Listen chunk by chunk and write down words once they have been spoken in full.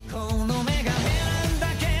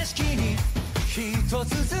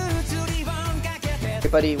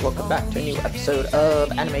Everybody, welcome back to a new episode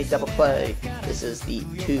of Anime Double Play. This is the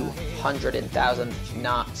 200,000th,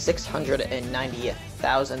 not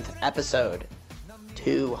 690,000th episode.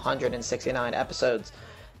 269 episodes.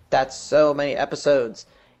 That's so many episodes.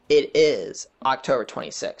 It is October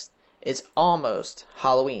 26th. It's almost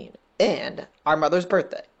Halloween and our mother's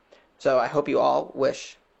birthday. So I hope you all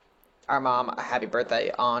wish our mom a happy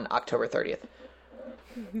birthday on October 30th.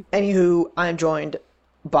 Anywho, I'm joined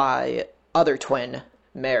by other twin,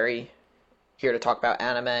 Mary, here to talk about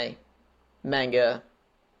anime, manga,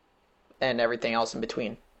 and everything else in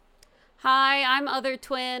between. Hi, I'm other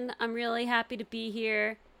twin. I'm really happy to be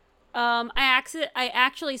here. I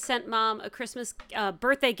actually sent Mom a Christmas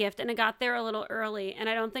birthday gift, and it got there a little early, and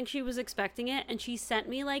I don't think she was expecting it, and she sent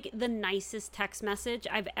me, like, the nicest text message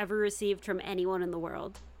I've ever received from anyone in the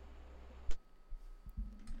world.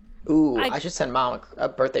 Ooh, I should send Mom a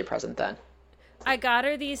birthday present then. I got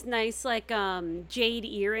her these nice, like, jade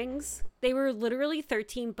earrings. They were literally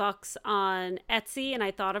 $13 on Etsy, and I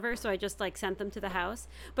thought of her, so I just, like, sent them to the house.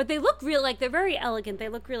 But they look real, like, they're very elegant. They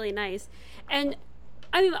look really nice. And,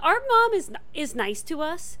 I mean, our mom is nice to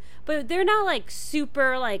us, but they're not, like,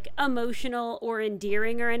 super, like, emotional or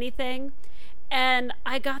endearing or anything. And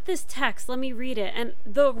I got this text. Let me read it. And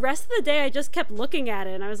the rest of the day, I just kept looking at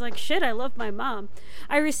it. And I was like, shit, I love my mom.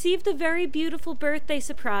 I received a very beautiful birthday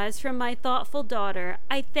surprise from my thoughtful daughter.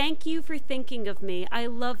 I thank you for thinking of me. I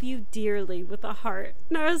love you dearly, with a heart.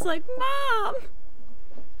 And I was like, Mom!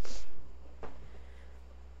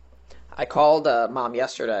 I called Mom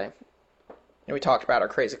yesterday, and we talked about our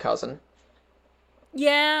crazy cousin.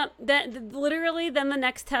 Yeah, that literally. Then the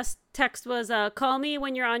next text was, "Call me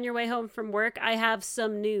when you're on your way home from work. I have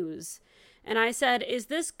some news." And I said, "Is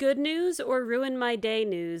this good news or ruin my day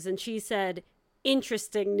news?" And she said,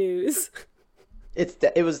 "Interesting news."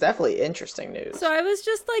 It was definitely interesting news. So I was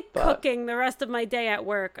just like cooking the rest of my day at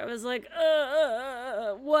work. I was like,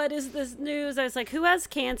 what is this news? I was like, who has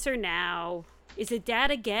cancer now? Is it Dad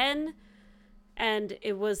again? And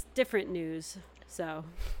it was different news. So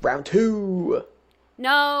round 2.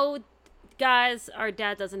 No, guys, our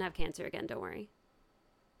dad doesn't have cancer again, don't worry.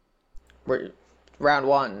 We're round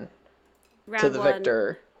 1. To the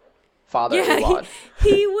victor. Father yeah,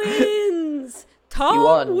 he wins.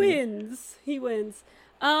 Tom wins. He wins.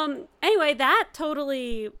 Anyway, that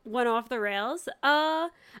totally went off the rails. I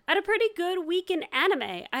had a pretty good week in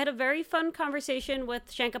anime. I had a very fun conversation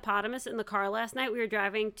with Shankopotamus in the car last night. We were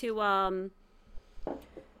driving to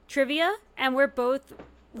trivia, and we're both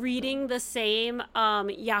reading the same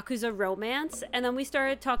Yakuza romance, and then we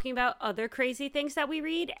started talking about other crazy things that we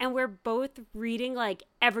read, and we're both reading like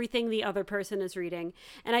everything the other person is reading.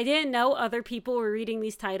 And I didn't know other people were reading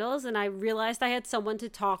these titles, and I realized I had someone to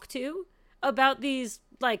talk to about these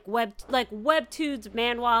webtoons,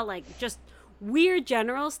 manhwa, like just weird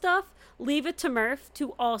general stuff. Leave it to Murph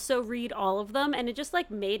to also read all of them, and it just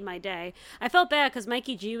like made my day. I felt bad because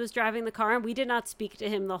Mikey G was driving the car, and we did not speak to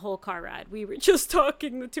him the whole car ride. We were just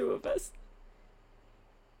talking, the two of us.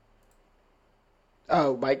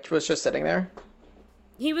 Oh, Mike was just sitting there?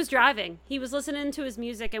 He was driving. He was listening to his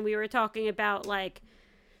music, and we were talking about, like,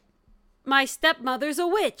 my stepmother's a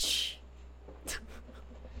witch.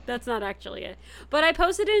 That's not actually it. But I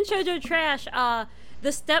posted in Shoujo Trash,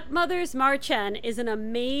 The Stepmother's Marchen is an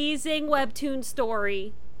amazing webtoon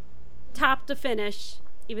story, top to finish,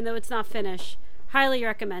 even though it's not finished. Highly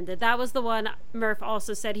recommended. That was the one Murph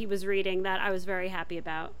also said he was reading that I was very happy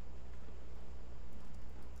about.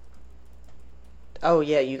 Oh,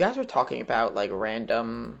 yeah, you guys were talking about, like,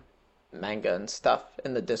 random manga and stuff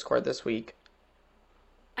in the Discord this week.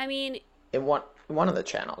 I mean... In one of the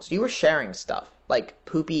channels. You were sharing stuff, like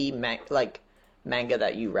poopy manga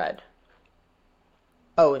that you read.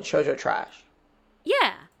 Oh, and Shoujo Trash.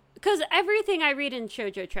 Yeah, because everything I read in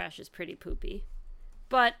Shoujo Trash is pretty poopy.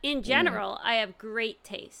 But in general, I have great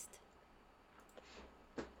taste.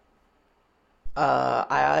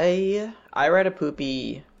 I read a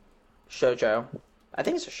poopy shoujo. I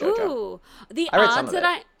think it's a shoujo. Ooh, the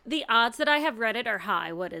odds that I have read it are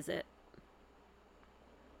high. What is it?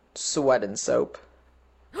 Sweat and Soap.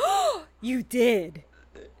 You did.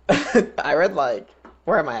 I read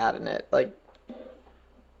where am I at in it? Let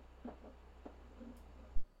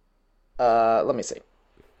me see.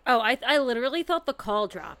 Oh, I literally thought the call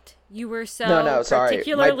dropped. You were so no, sorry.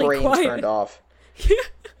 My brain quiet. Turned off.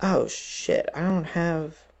 Oh, shit. I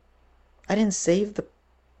didn't save the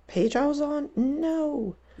page I was on?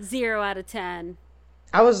 No. 0 out of 10.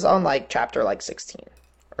 I was on, chapter, 16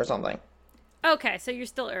 or something. Okay, so you're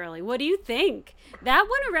still early. What do you think? That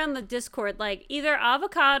went around the Discord, like either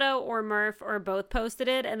Avocado or Murph or both posted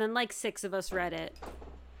it, and then like 6 of us read it.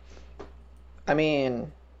 I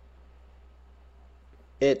mean,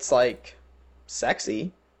 it's like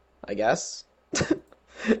sexy, I guess.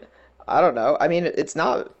 I don't know. I mean, it's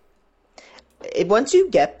not. Once you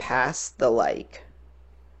get past the like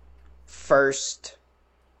first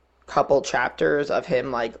couple chapters of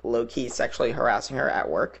him like low key sexually harassing her at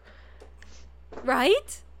work,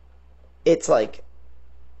 Right? it's like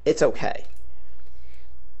it's okay.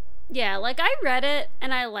 Yeah, like I read it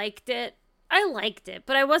and I liked it. I liked it,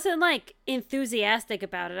 but I wasn't like enthusiastic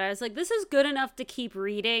about it. I was like, this is good enough to keep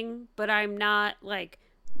reading, but I'm not like,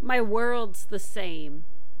 my world's the same.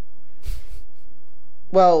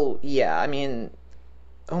 Well, yeah, I mean,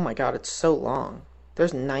 oh my God, it's so long.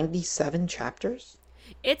 There's 97 chapters?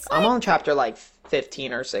 It's I'm like, on chapter like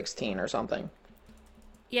 15 or 16 or something.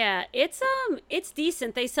 yeah, it's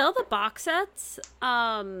decent. They sell the box sets.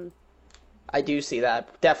 I do see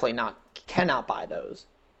that. Definitely not, cannot buy those.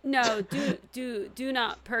 No, do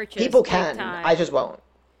not purchase. People big can. time. I just won't.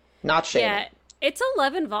 Not shaming. Yeah, it's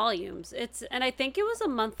 11 volumes. And I think it was a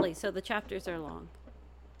monthly, so the chapters are long.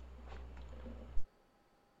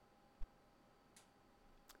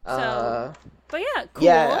 So, but yeah, cool.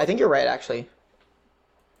 Yeah, I think you're right, actually.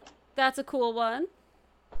 That's a cool one.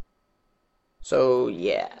 So,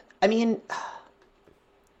 yeah. I mean,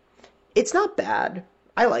 it's not bad.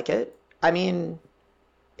 I like it. I mean,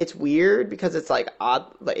 it's weird because it's like odd.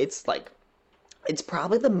 It's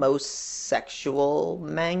probably the most sexual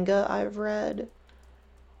manga I've read.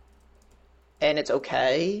 And it's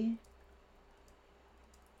okay.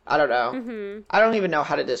 I don't know. I don't even know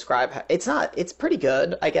how to describe it's pretty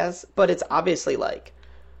good, I guess, but it's obviously like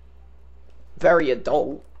very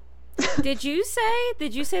adult. Did you say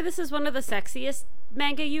this is one of the sexiest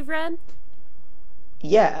manga you've read?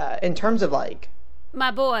 Yeah, in terms of like, My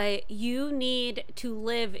boy, you need to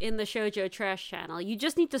live in the Shoujo Trash channel. You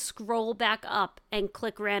just need to scroll back up and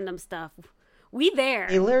click random stuff. We there.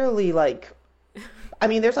 they literally like, I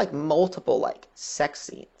mean, there's like multiple like sex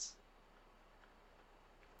scenes.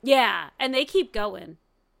 Yeah, and they keep going.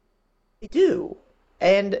 They do.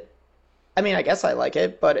 And I mean, I guess I like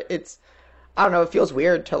it, but I don't know, it feels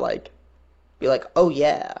weird to like be like, oh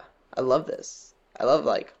yeah, I love this. I love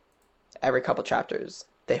like every couple chapters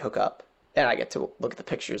they hook up and I get to look at the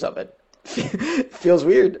pictures of it. Feels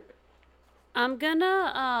weird. I'm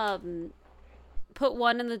gonna put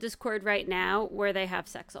one in the Discord right now where they have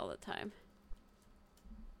sex all the time.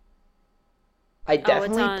 I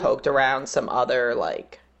definitely on. poked around some other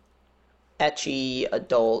like ecchi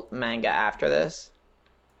adult manga after this.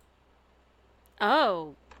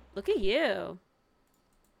 Oh, look at you.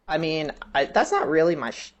 I mean, that's not really my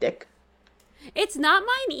shtick. It's not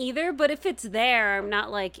mine either, but if it's there, I'm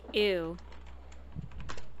not like, ew.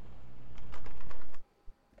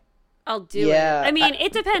 I'll do it. I mean,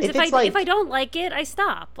 it depends. If I don't like it, I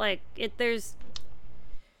stop. Like there's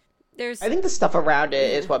I think the stuff around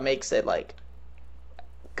it is what makes it like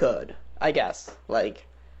good, I guess. Like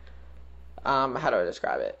how do I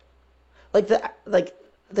describe it?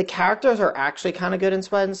 The characters are actually kind of good in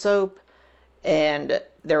Sweat and Soap, and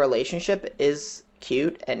their relationship is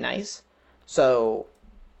cute and nice. So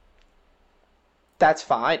that's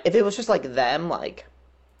fine. If it was just like them, like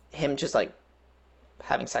him just like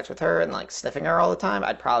having sex with her and like sniffing her all the time,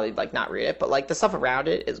 I'd probably like not read it. But like the stuff around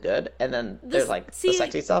it is good, and then there's like the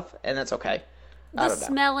sexy stuff, and that's okay. I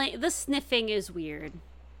don't know. The sniffing is weird.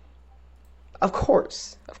 Of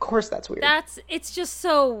course, that's weird. It's just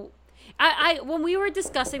so. I when we were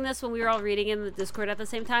discussing this, when we were all reading in the Discord at the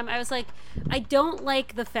same time, I was like, I don't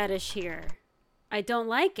like the fetish here. I don't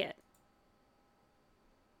like it.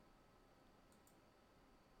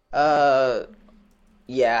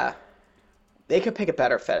 Yeah. They could pick a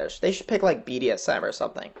better fetish. They should pick like BDSM or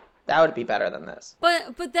something. That would be better than this.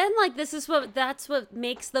 But then like that's what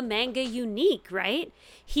makes the manga unique, right?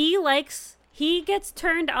 He gets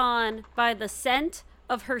turned on by the scent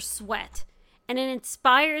of her sweat, and it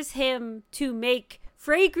inspires him to make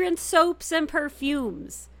fragrant soaps and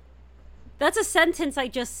perfumes. That's a sentence I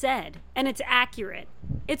just said, and it's accurate.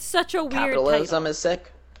 It's such a weird Capitalism is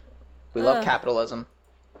sick. We love capitalism.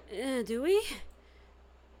 Do we?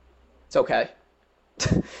 It's okay.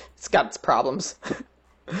 It's got its problems.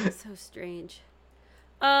 So strange.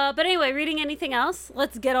 But anyway, reading anything else?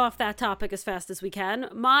 Let's get off that topic as fast as we can.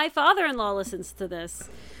 My father-in-law listens to this.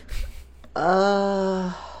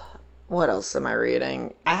 What else am I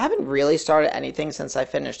reading? I haven't really started anything since I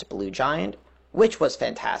finished Blue Giant, which was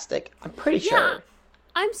fantastic. I'm pretty sure.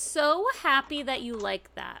 I'm so happy that you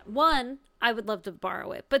like that. One, I would love to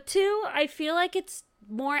borrow it. But two, I feel like it's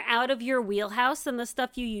more out of your wheelhouse than the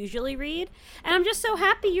stuff you usually read. And I'm just so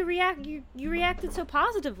happy you reacted so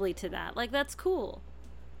positively to that. Like, that's cool.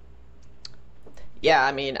 Yeah,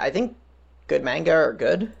 I mean, I think good manga are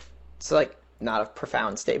good. It's like not a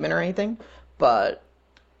profound statement or anything, but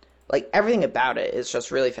like everything about it is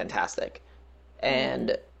just really fantastic.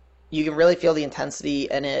 And you can really feel the intensity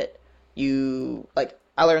in it. You like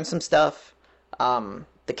I learned some stuff.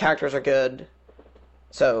 The characters are good.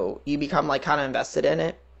 So you become like kind of invested in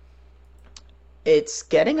it. It's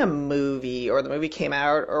getting a movie or the movie came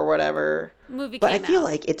out or whatever. Movie But I came feel out.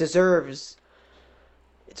 like it deserves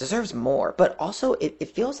more. But also it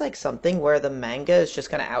feels like something where the manga is just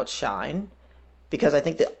gonna outshine because I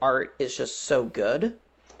think the art is just so good.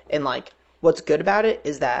 And like what's good about it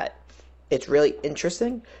is that it's really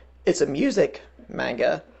interesting. It's a music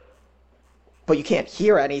manga, but you can't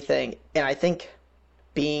hear anything. And I think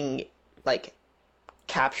being like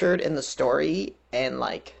captured in the story and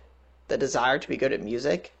like the desire to be good at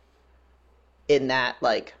music in that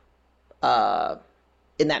like uh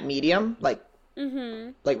in that medium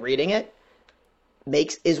like reading it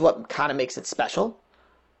makes is what kind of makes it special.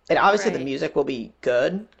 And obviously the Right. music will be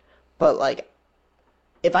good, but like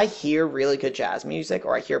if I hear really good jazz music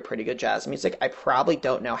or I hear pretty good jazz music, I probably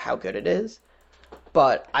don't know how good it is,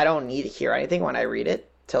 but I don't need to hear anything when I read it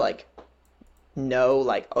to like know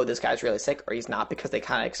like, oh, this guy's really sick or he's not because they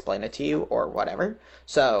kind of explain it to you or whatever.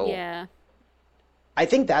 So Yeah. I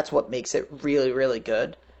think that's what makes it really, really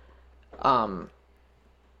good. Um,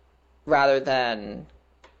 Rather than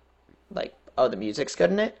like, oh, the music's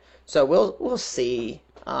good in it. So we'll see.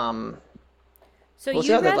 So We'll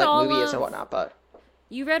see you how the read like all movie is and of whatnot. But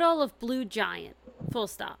you read all of Blue Giant. Full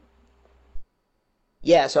stop.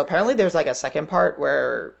 yeah, so apparently there's like a second part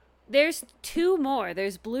where There's two more.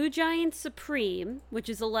 There's Blue Giant Supreme, which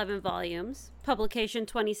is 11 volumes, publication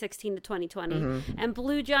 2016 to 2020, and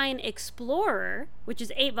Blue Giant Explorer, which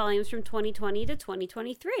is 8 volumes from 2020 to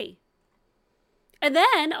 2023. And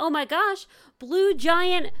then, oh my gosh, Blue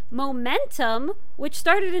Giant Momentum, which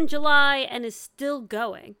started in July and is still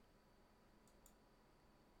going.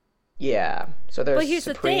 yeah. So But there's here's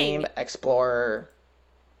the Supreme, thing. Explorer.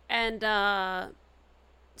 And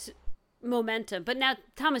Momentum. But now,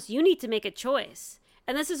 Thomas, you need to make a choice.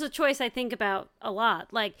 And this is a choice I think about a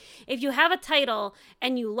lot. Like, if you have a title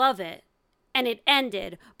and you love it and it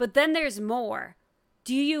ended, but then there's more,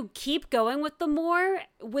 do you keep going with the more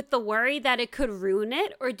with the worry that it could ruin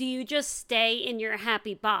it? Or do you just stay in your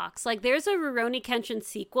happy box? Like, there's a Rurouni Kenshin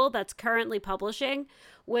sequel that's currently publishing,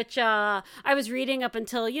 which I was reading up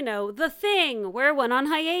until, The Thing, where it went on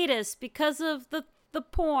hiatus because of the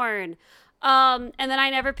porn. And then I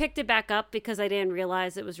never picked it back up because I didn't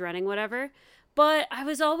realize it was running, whatever. But I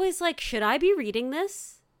was always like, should I be reading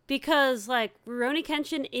this? Because, like, Rurouni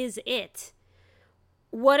Kenshin is it.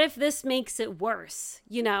 What if this makes it worse,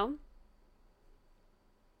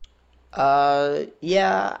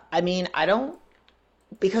 Yeah, I mean, I don't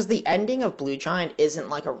because the ending of Blue Giant isn't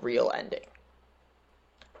like a real ending.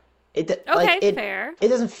 Like Okay, fair. it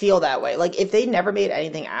doesn't feel that way. Like if they never made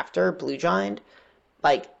anything after Blue Giant,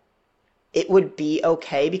 like it would be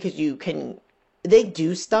okay because they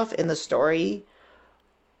do stuff in the story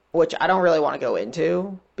which I don't really want to go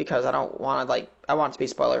into because I don't want to like I want it to be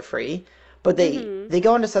spoiler free, but they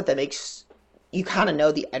go into stuff that makes you kind of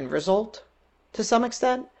know the end result to some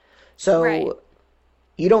extent. Right. So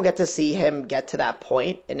you don't get to see him get to that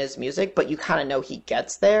point in his music, but you kind of know he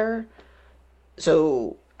gets there.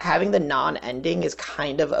 So having the non-ending is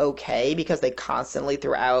kind of okay because they constantly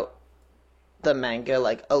throughout the manga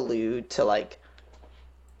like allude to like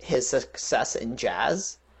his success in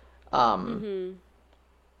jazz.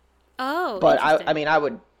 Oh, But I interesting. mean I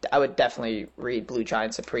would definitely read Blue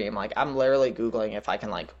Giant Supreme. Like I'm literally Googling if I can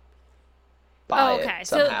like buy Oh, it okay.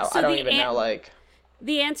 So, somehow. I so don't the even know like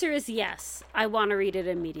the answer is yes. I want to read it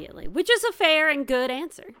immediately, which is a fair and good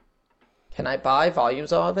answer. can I buy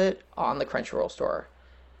volumes of it on the Crunchyroll store?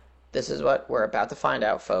 This is what we're about to find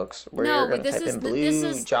out, folks. We're No, gonna type in this Blue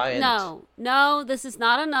is Giant. no. This is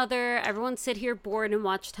not another. Everyone sit here bored and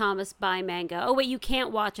watch Thomas buy manga. Oh wait, you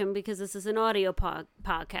can't watch him because this is an audio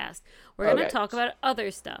podcast. We're gonna Okay. talk about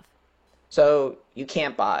other stuff. So you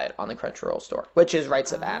can't buy it on the Crunchyroll store, which is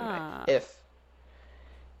Rights of Anime, Ah, if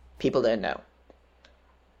people didn't know.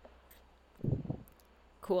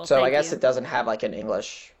 cool. So I Thank guess you. it doesn't have like an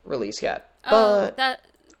English release yet. Oh, But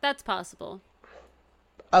that's possible.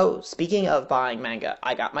 oh, speaking of buying manga,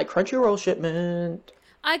 I got my Crunchyroll shipment.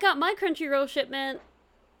 I got my Crunchyroll shipment,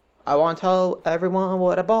 I want to tell everyone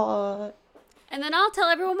what I bought. and then I'll tell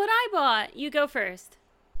everyone what I bought. You go first.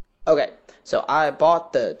 Okay, so I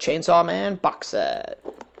bought the Chainsaw Man box set,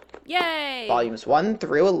 Yay! volumes 1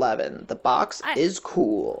 through 11. The box I is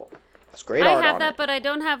cool. There's great I art have on that, it. but I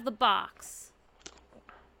don't have the box.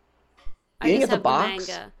 You I didn't just get the have the box?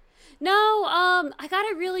 manga. No, I got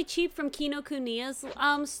it really cheap from Kinokuniya's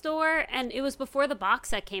store, and it was before the box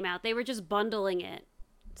set came out. They were just bundling it,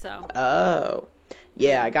 so Oh. Yeah,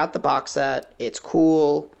 yeah. I got the box set. It's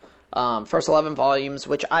cool. First 11 volumes,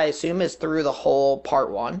 which I assume is through the whole part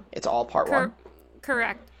one. It's all part one. Cor-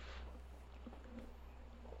 Correct.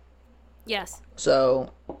 Yes.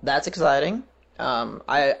 So that's exciting.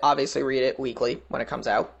 I obviously read it weekly when it comes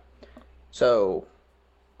out. So,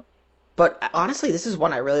 but honestly, this is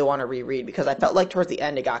one I really want to reread because I felt like towards the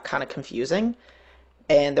end it got kind of confusing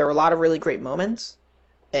and there were a lot of really great moments.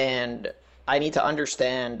 And I need to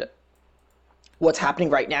understand what's happening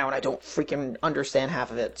right now, and I don't freaking understand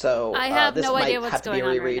half of it. So I have this no might idea what's have to be going a on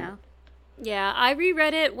right reread. now. Yeah, I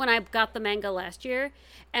reread it when I got the manga last year,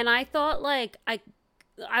 and I thought like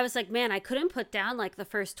I was like, man, I couldn't put down like the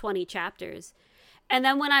first 20 chapters. And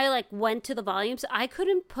then when I like went to the volumes, I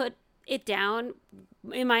couldn't put it down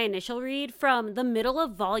in my initial read from the middle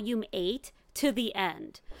of volume 8 to the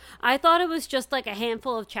end. I thought it was just like a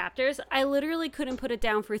handful of chapters. I literally couldn't put it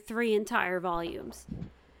down for 3 entire volumes.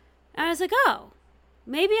 And I was like, "Oh,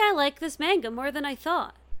 maybe I like this manga more than I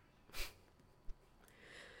thought."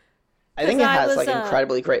 I Cuz think it I has was like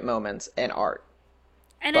incredibly great moments and art,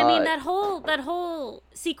 and I mean but that whole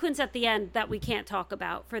sequence at the end that we can't talk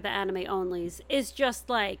about for the anime onlys is just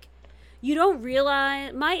like you don't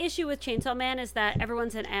realize my issue with Chainsaw Man is that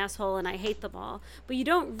everyone's an asshole and I hate them all, but you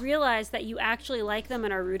don't realize that you actually like them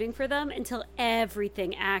and are rooting for them until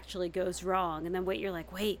everything actually goes wrong, and then wait, you're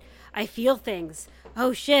like, "Wait, I feel things.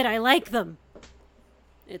 Oh shit, I like them."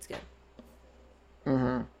 It's good.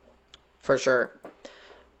 for sure.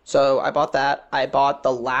 So I bought that. I bought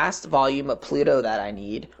the last volume of Pluto that I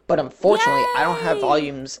need, but unfortunately, I don't have Yay!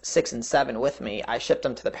 volumes 6 and 7 with me. I shipped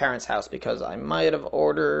them to the parents' house because I might have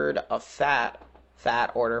ordered a fat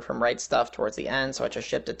order from Right Stuff towards the end, so I just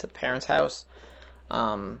shipped it to the parents' house.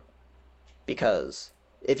 Um, because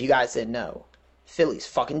if you guys didn't know, Philly's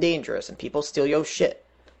fucking dangerous and people steal your shit.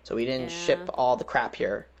 So we didn't Yeah. ship all the crap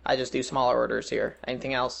here. I just do smaller orders here.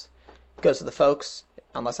 Anything else goes to the folks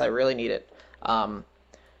unless I really need it.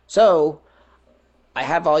 So I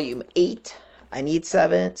have volume 8. I need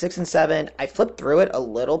 7, 6 and 7. I flipped through it a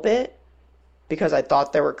little bit because I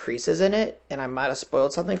thought there were creases in it and I might have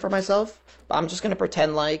spoiled something for myself. But I'm just going to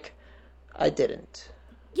pretend like I didn't.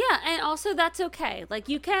 Yeah, and also that's okay. Like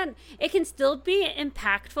it can still be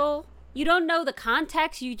impactful. You don't know the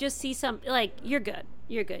context, you just see some like you're good.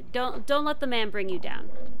 You're good. Don't let the man bring you down.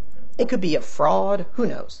 It could be a fraud. Who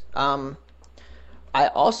knows? I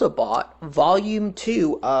also bought volume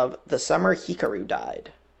 2 of The Summer Hikaru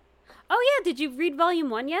Died. Oh yeah, did you read volume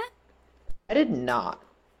 1 yet? I did not.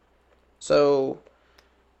 So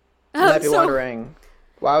you Oh, might be so wondering,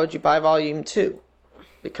 why would you buy volume 2?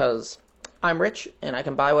 Because I'm rich and I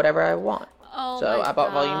can buy whatever I want. oh So my I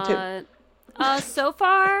bought volume 2. god. So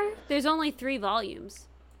far there's only 3 volumes.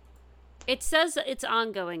 It says it's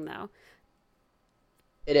ongoing though.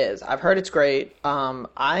 It is. I've heard it's great.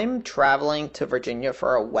 I'm traveling to Virginia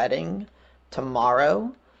for a wedding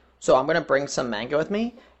tomorrow, so I'm gonna bring some manga with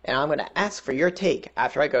me, and I'm gonna ask for your take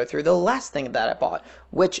after I go through the last thing that I bought,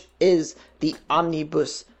 which is the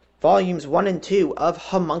omnibus volumes 1 and 2 of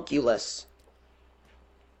Homunculus.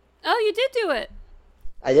 Oh, you did do it.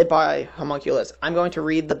 I did buy Homunculus. I'm going to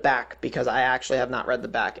read the back because I actually have not read the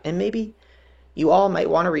back, and maybe you all might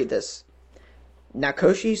want to read this.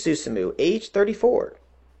 Nakoshi Susumu, age 34,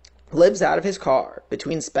 lives out of his car.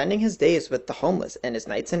 Between spending his days with the homeless and his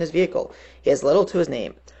nights in his vehicle, he has little to his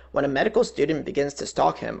name. When a medical student begins to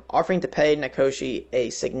stalk him, offering to pay Nakoshi a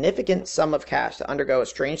significant sum of cash to undergo a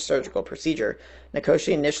strange surgical procedure,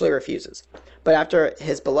 Nakoshi initially refuses. But after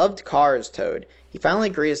his beloved car is towed, he finally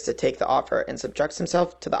agrees to take the offer and subjects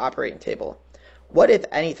himself to the operating table. What, if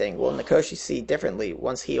anything, will Nakoshi see differently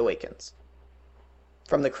once he awakens?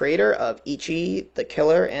 From the creator of Ichi, The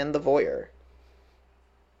Killer, and The Voyeur.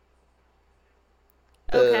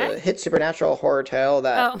 Okay. The hit supernatural horror tale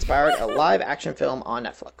that inspired a Oh. live action film on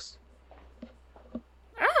Netflix.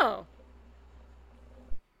 Oh.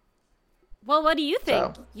 Well, what do you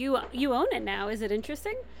think? So, You own it now. Is it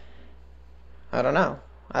interesting? I don't know.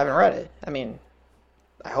 I haven't read it. I mean,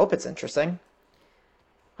 I hope it's interesting.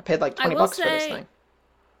 I paid like I 20 will bucks for this say thing.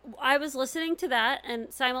 I was listening to that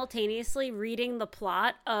and simultaneously reading the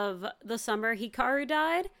plot of The Summer Hikaru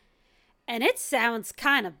Died, and it sounds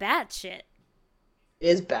kind of batshit. It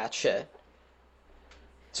is batshit.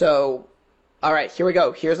 So, all right, here we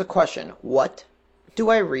go. Here's a question. What do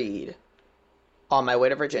I read on my way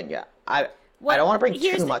to Virginia? I don't want to bring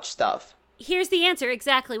too much stuff. Here's the answer,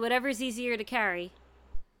 exactly. Whatever's easier to carry.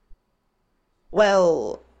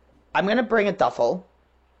 Well, I'm going to bring a duffel,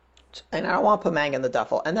 and I don't want to put manga in the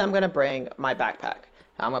duffel, and then I'm going to bring my backpack.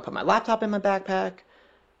 I'm going to put my laptop in my backpack,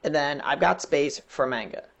 and then I've got space for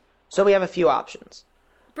manga. So we have a few options.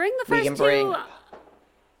 Bring the first two.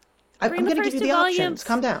 I'm going to give you the options.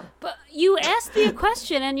 Calm down. But you asked me a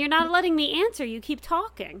question, and you're not letting me answer. You keep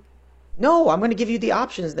talking. No, I'm going to give you the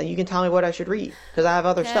options, then you can tell me what I should read, because I have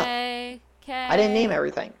other stuff. Okay. I didn't name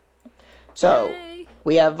everything. So,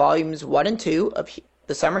 we have volumes 1 and 2 of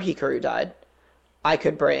The Summer Hikaru Died. I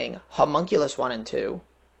could bring Homunculus 1 and 2,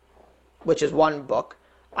 which is one book.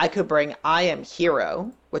 I could bring I Am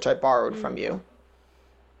Hero, which I borrowed from you.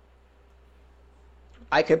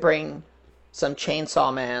 I could bring some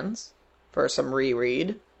Chainsaw Mans for some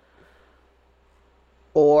reread.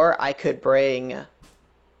 Or I could bring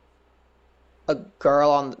The Girl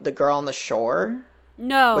on the Shore.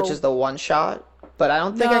 No. Which is the one shot. But I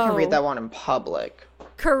don't think I can read that one in public.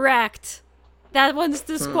 Correct. That one's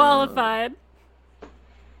disqualified.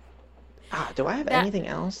 Do I have anything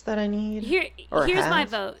else that I need? Here's my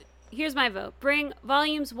vote. Here's my vote. Bring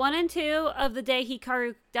volumes 1 and 2 of The Day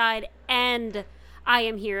Hikaru Died and I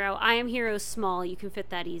Am Hero. I Am Hero's small. You can fit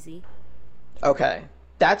that easy. Okay.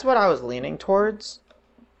 That's what I was leaning towards.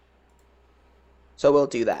 So we'll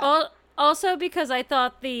do that. Also because I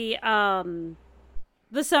thought the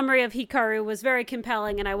summary of Hikaru was very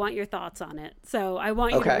compelling and I want your thoughts on it. So I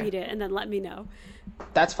want you to read it and then let me know.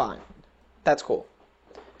 That's fine. That's cool.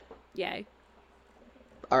 Yay.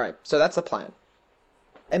 Alright, so that's the plan.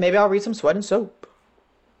 And maybe I'll read some Sweat and Soap.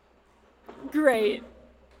 Great.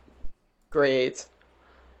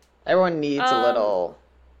 Everyone needs a little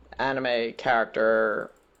anime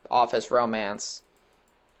character, office romance.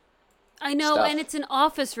 I know, stuff. And it's an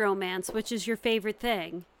office romance, which is your favorite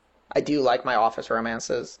thing. I do like my office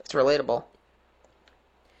romances. It's relatable.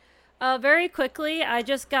 Very quickly, I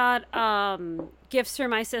just got gifts for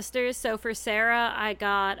my sisters. So for Sarah, I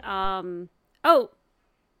got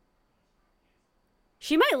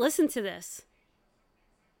she might listen to this.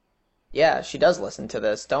 Yeah, she does listen to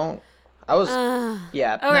this. Stop.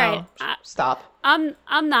 I'm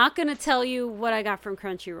not gonna tell you what I got from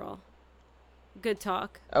Crunchyroll. Good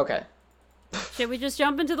talk. Okay. Should we just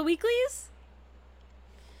jump into the weeklies?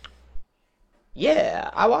 Yeah,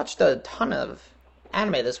 I watched a ton of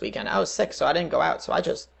anime this weekend. I was sick, so I didn't go out, so I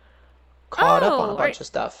just caught up on a bunch of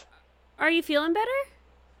stuff. Are you feeling better?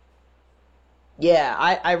 Yeah,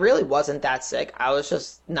 I really wasn't that sick. I was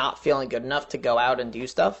just not feeling good enough to go out and do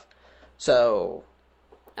stuff. So...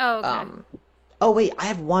 Oh, okay. Oh, wait, I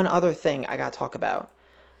have one other thing I gotta talk about.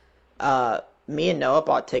 Me and Noah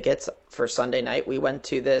bought tickets for Sunday night. We went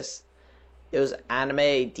to this... It was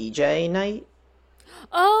anime DJ night.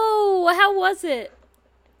 Oh, how was it?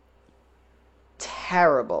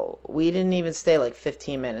 Terrible. We didn't even stay like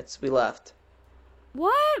 15 minutes. We left.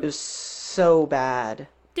 What? It was so bad.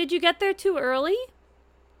 Did you get there too early?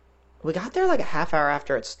 We got there like a half hour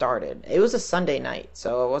after it started. It was a Sunday night,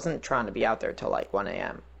 so I wasn't trying to be out there till like 1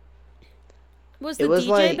 a.m. Was the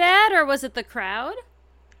DJ bad or was it the crowd?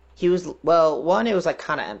 One, it was like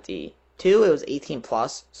kind of empty. Two, it was 18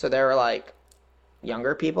 plus, so there were like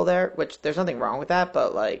younger people there, which there's nothing wrong with that,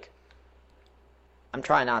 but like I'm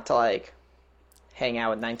trying not to like hang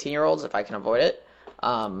out with 19-year-olds if I can avoid it.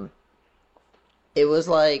 It was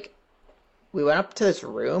like we went up to this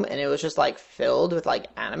room and it was just like filled with like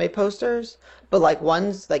anime posters, but like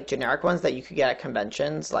ones like generic ones that you could get at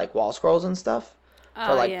conventions, like wall scrolls and stuff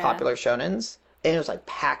for like popular shonens, and it was like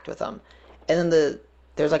packed with them. And then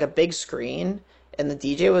there's like a big screen and the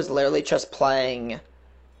DJ was literally just playing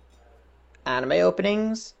anime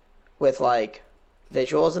openings with like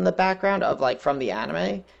visuals in the background of like from the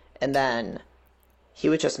anime, and then he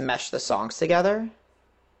would just mesh the songs together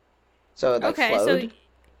so it like flowed. So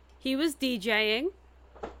he was DJing.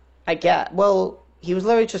 He was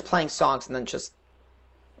literally just playing songs and then just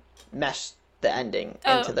meshed the ending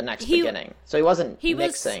into the next beginning, so he wasn't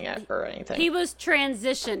mixing it or anything. He was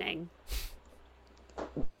transitioning.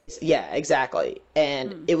 Yeah, exactly.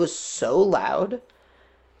 And it was so loud.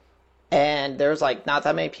 And there was, like, not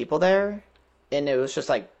that many people there. And it was just,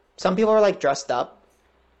 like, some people were, like, dressed up.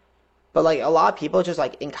 But, like, a lot of people just,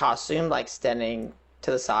 like, in costume, like, standing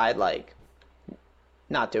to the side, like,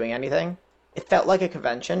 not doing anything. It felt like a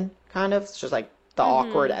convention, kind of. It's just, like, the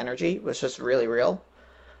awkward energy was just really real.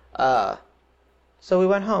 So we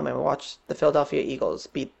went home and we watched the Philadelphia Eagles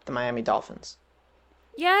beat the Miami Dolphins.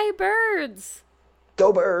 Yay, birds!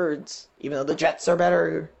 Go Birds! Even though the Jets are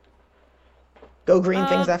better. Go green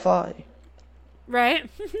things that fly. Right?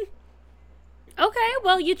 Okay,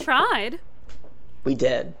 well, you tried. We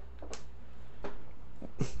did.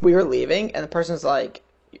 We were leaving, and the person's like,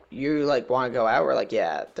 "You like want to go out?" We're like,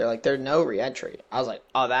 "Yeah." They're like, "There's no reentry." I was like,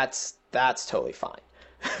 "Oh, that's totally fine.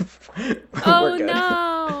 We're Oh good."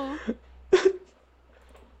 no.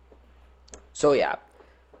 So yeah,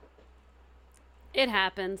 It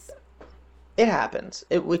happens. it happens.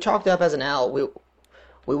 We chalked it up as an L.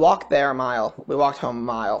 We walked there a mile. We walked home a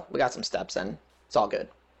mile. We got some steps in. It's all good.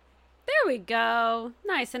 There we go.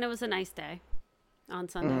 Nice, and it was a nice day on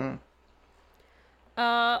Sunday.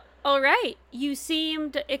 All right. You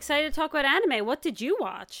seemed excited to talk about anime. What did you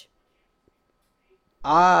watch?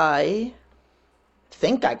 I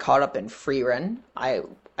think I caught up in Free Run. I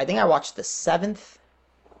think I watched the seventh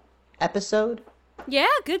episode. Yeah,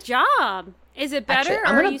 good job. Is it better, Actually,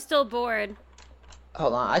 or are you still bored?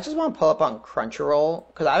 hold on. I just want to pull up on Crunchyroll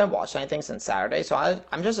because I haven't watched anything since Saturday. So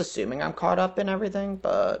I'm just assuming I'm caught up in everything.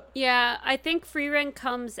 But Yeah, I think Free Run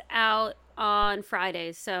comes out on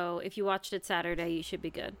Fridays, so if you watched it Saturday, you should be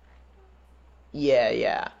good. yeah,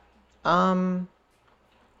 yeah. Um,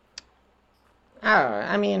 I don't know.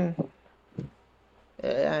 I mean,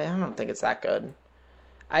 I don't think it's that good.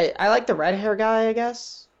 I like the red hair guy. I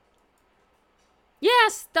guess.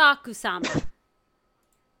 Yes, Kusama.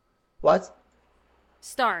 What?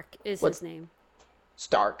 Stark is his What's name.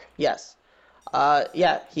 Stark? Yes.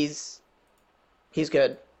 Yeah. He's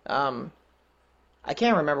good. I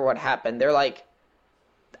can't remember what happened. They're like,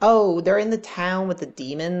 oh, they're in the town with the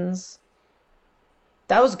demons.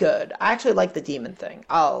 That was good. I actually like the demon thing.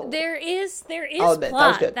 Oh, There is I'll admit that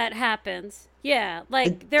was plot good. that happens. Yeah,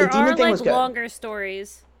 like The there demon are thing like was good. longer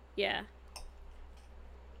stories. Yeah.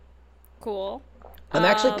 Cool. I'm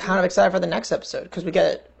actually kind of excited for the next episode because we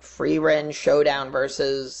get Free Ren Showdown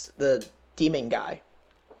versus the demon guy.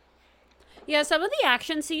 Yeah, some of the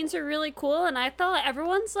action scenes are really cool, and I thought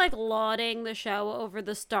everyone's like lauding the show over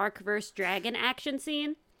the Stark vs. Dragon action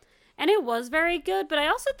scene. And it was very good, but I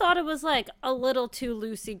also thought it was like a little too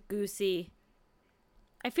loosey goosey.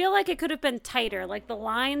 I feel like it could have been tighter. Like the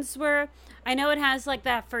lines were, I know it has like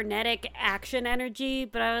that frenetic action energy,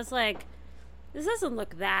 but I was like, this doesn't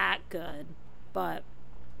look that good. But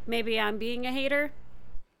maybe I'm being a hater.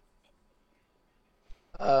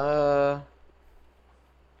 Uh,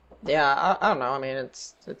 yeah, I don't know. I mean,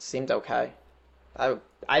 it seemed okay. I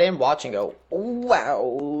I didn't watch and go, oh,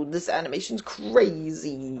 wow, this animation's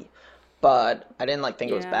crazy. But I didn't like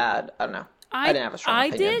think it was Yeah. bad. I don't know. I I didn't have a strong I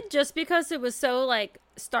opinion. did just because it was so like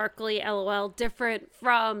starkly LOL different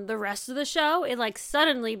from the rest of the show. It like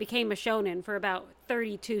suddenly became a shonen for about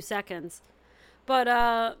 32 seconds. But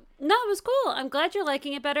no, it was cool. I'm glad you're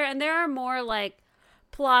liking it better, and there are more like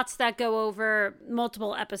plots that go over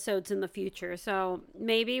multiple episodes in the future. So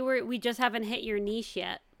maybe we just haven't hit your niche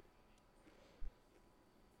yet.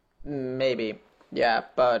 Maybe. Yeah,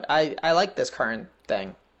 but I like this current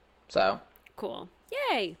thing. So, Cool.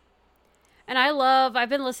 Yay. And I've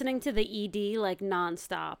been listening to the ED like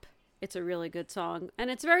nonstop. It's a really good song. And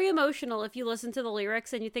it's very emotional if you listen to the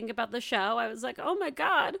lyrics and you think about the show. I was like, oh my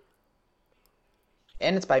God.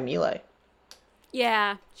 and it's by Melee.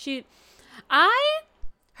 Yeah. I,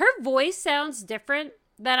 her voice sounds different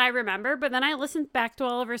than I remember, but then I listened back to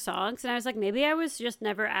all of her songs and I was like, maybe I was just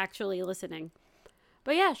never actually listening.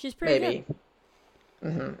 But yeah, she's pretty Maybe. good.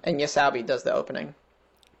 And Yasabi does the opening.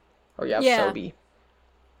 Or Yeah. Yasobi.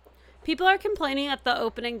 People are complaining that the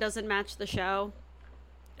opening doesn't match the show.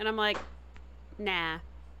 And I'm like, nah.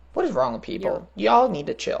 What is wrong with people? Y'all need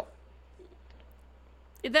to chill.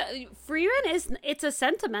 The Frieren it's a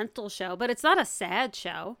sentimental show, but it's not a sad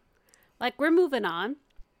show. Like we're moving on.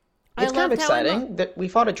 It's kind of loved how exciting that we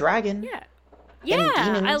fought a dragon yeah, and yeah.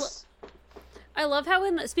 demons. I love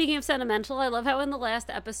how speaking of sentimental, I love how in the last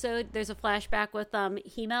episode there's a flashback with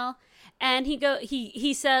Himel, and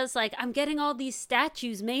he says like I'm getting all these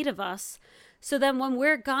statues made of us, so then when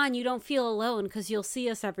we're gone you don't feel alone because you'll see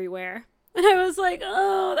us everywhere. And I was like,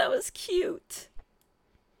 oh, that was cute.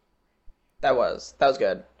 That was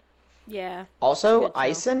good. Yeah. It's a Also, good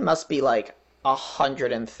show. Ison must be like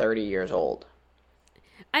 130 years old.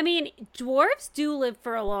 I mean, dwarves do live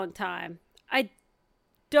for a long time. I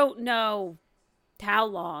don't know how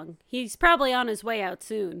long. He's probably on his way out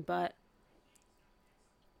soon, but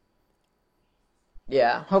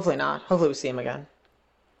Yeah, hopefully not. Hopefully we see him again.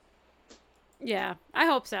 yeah, I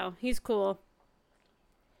hope so. He's cool.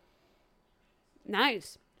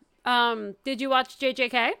 Nice. Did you watch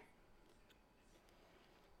JJK?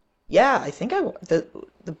 Yeah, I think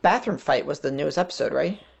the bathroom fight was the newest episode,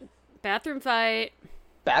 right? Bathroom fight.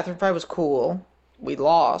 Bathroom fight was cool. We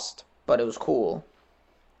lost, but it was cool.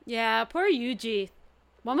 Yeah, poor Yuji.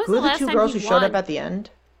 When was Who the are the last two time girls he who showed up won? at the end?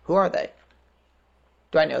 Who are they?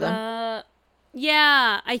 Do I know them?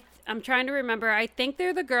 Yeah, I'm trying to remember. I think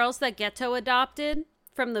they're the girls that Ghetto adopted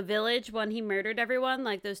from the village when he murdered everyone,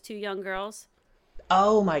 like those two young girls.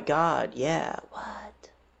 Oh my god, yeah. What?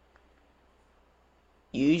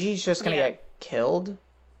 Yuji's just gonna Yeah. get killed?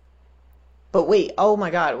 But wait, oh my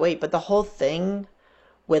god, wait, but the whole thing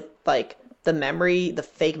with like the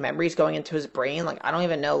fake memories going into his brain, like I don't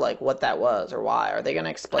even know like what that was or why. Are they gonna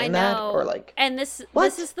I explain that? Or know. like And this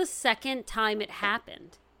what? is the second time it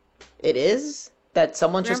happened. It is? That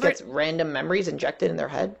someone just Remember gets random memories injected in their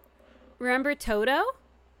head? remember Toto?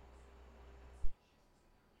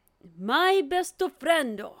 My best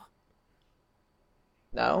friendo.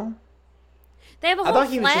 No? They have a I whole thought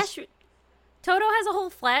he was just flash. Toto has a whole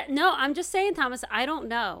flat. No, I'm just saying, Thomas. I don't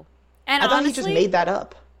know. And I thought he just honestly, made that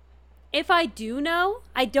up. if I do know,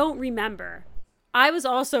 I don't remember. I was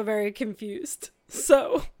also very confused.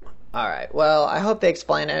 So, Alright, well, I hope they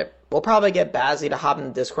explain it. We'll probably get Bazzy to hop in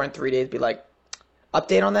the Discord in 3 days be like,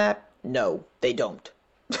 update on that? No, they don't.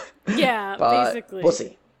 yeah, But basically. we'll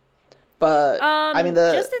see. But I mean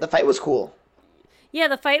the fight was cool. Yeah,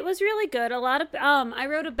 the fight was really good. A lot of I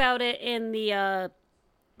wrote about it in the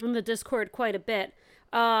Discord quite a bit.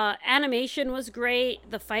 Animation was great.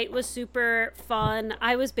 The fight was super fun.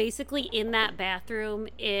 I was basically in that bathroom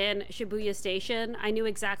in Shibuya Station. I knew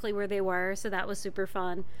exactly where they were, so that was super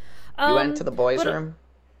fun. You went to the boys' but- room?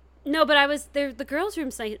 No, but I was there. The girls'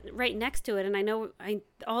 room's like right next to it, and I know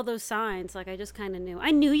all those signs. Like I just kind of knew.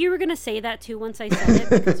 I knew you were gonna say that too once I said it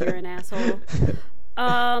because you're an asshole.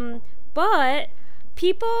 But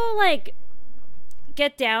people like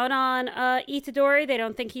get down on Itadori. They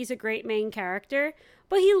don't think he's a great main character,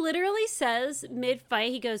 but he literally says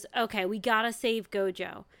mid-fight, he goes, "Okay, we gotta save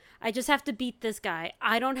Gojo. I just have to beat this guy.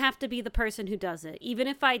 I don't have to be the person who does it. Even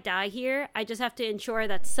if I die here, I just have to ensure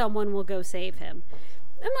that someone will go save him."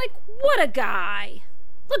 I'm like, what a guy.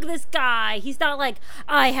 Look at this guy. He's not like,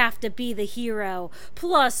 I have to be the hero.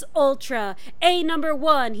 Plus, ultra, A number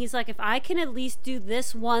one. He's like, if I can at least do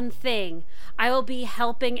this one thing, I will be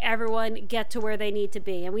helping everyone get to where they need to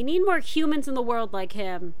be. And we need more humans in the world like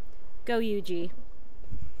him. Go, Yuji.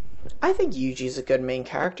 I think Yuji's a good main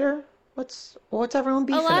character. What's everyone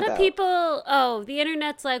beefing A lot about? of people, the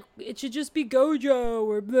internet's like, it should just be Gojo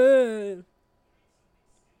or blah.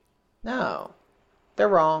 No. They're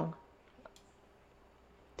wrong.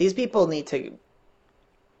 These people need to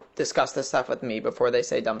discuss this stuff with me before they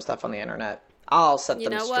say dumb stuff on the internet. I'll set You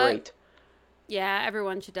them know straight. what? Yeah,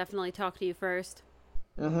 everyone should definitely talk to you first.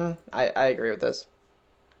 Mm-hmm. I agree with this.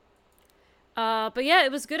 But yeah,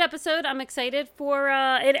 it was a good episode. I'm excited for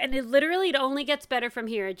it, and it only gets better from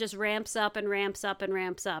here. It just ramps up and ramps up and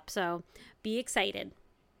ramps up. So be excited.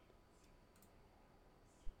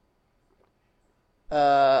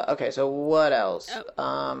 Okay, so what else?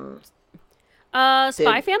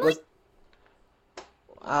 Spy Family?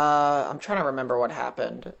 I'm trying to remember what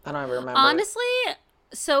happened. I don't even remember. Honestly,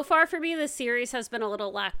 so far for me, this series has been a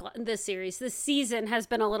little this season has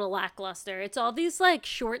been a little lackluster. It's all these like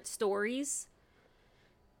short stories,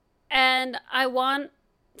 and I want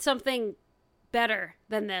something better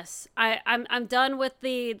than this. I'm done with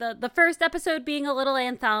the first episode being a little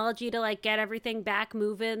anthology to like get everything back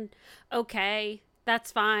moving. Okay,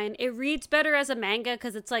 that's fine. It reads better as a manga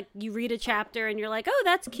because it's like you read a chapter and you're like, oh,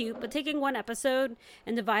 that's cute. But taking one episode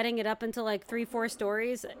and dividing it up into like 3-4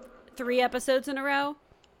 stories, 3 episodes in a row,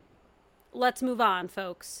 let's move on,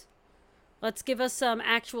 folks. Let's give us some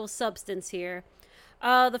actual substance here.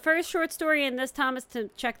 The first short story in this, Thomas,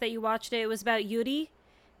 to check that you watched it, was about Yuri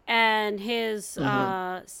and his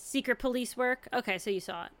secret police work. Okay, so you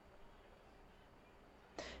saw it.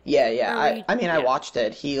 Yeah. I watched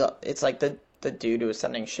it. It's like the dude who was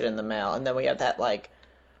sending shit in the mail, and then we have that like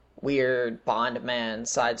weird Bond man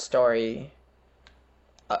side story.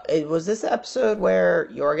 Was this the episode where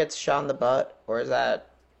Yor gets shot in the butt, or is that?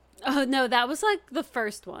 Oh no, that was like the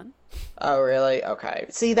first one. Oh really? Okay.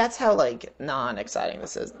 See, that's how like non-exciting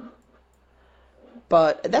this is.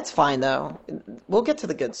 But that's fine though. We'll get to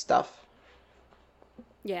the good stuff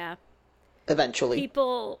Yeah. eventually.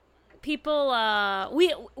 People we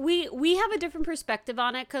have a different perspective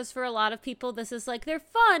on it because for a lot of people this is like their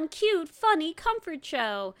fun, cute, funny comfort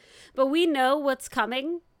show, but we know what's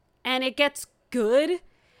coming and it gets good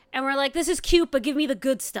and we're like, this is cute, but give me the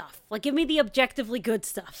good stuff, like give me the objectively good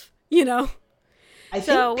stuff, you know. I think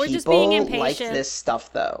So we're just being people like impatient. this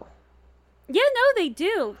stuff though. Yeah, no, they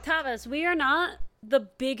do. Thomas, we are not the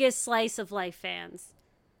biggest slice of life fans.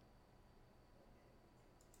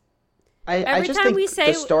 I just think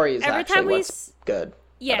the story is actually what's good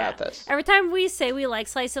about this. Every time we say we like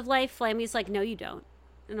slice of life, Flammy's like, no, you don't.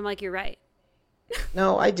 And I'm like, you're right.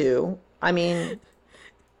 No, I do. I mean,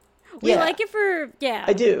 We yeah, like it for,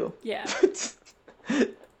 I yeah. do. Yeah.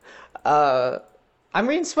 uh, I'm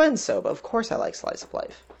reading Swen, so but of course I like slice of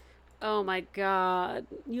life. Oh my god.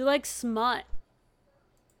 You like smut.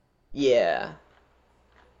 Yeah.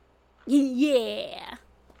 Yeah.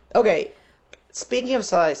 Okay. Speaking of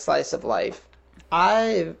slice of life,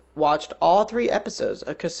 I've watched all 3 episodes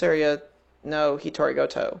of Kasuria no Hitori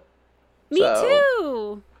Goto. Me So,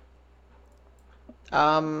 too.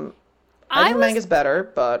 um, I I think the was manga's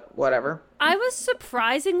better, but whatever. I was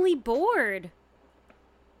surprisingly bored.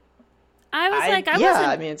 I was like, I Yeah,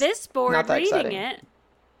 I wasn't mean, it's this not bored that reading exciting. it.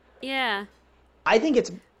 Yeah. I think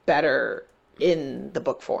it's better in the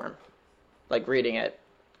book form, like reading it.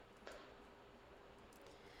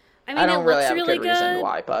 I I mean, it don't really looks have a really good reason good.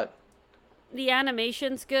 why, but The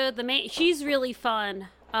animation's good. She's really fun.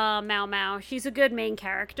 Mao Mao. She's a good main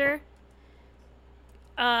character.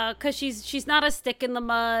 Cause she's not a stick in the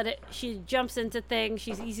mud. She jumps into things.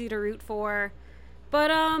 She's easy to root for.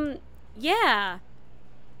 But yeah,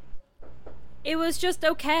 it was just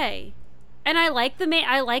okay. And I like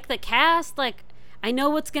the cast. Like, I know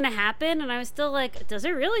what's gonna happen, and I was still like, does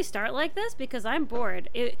it really start like this? Because I'm bored.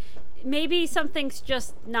 It maybe something's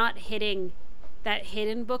just not hitting that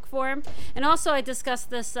hidden book form. And also, I discussed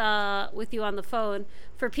this with you on the phone.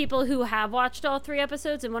 For people who have watched all 3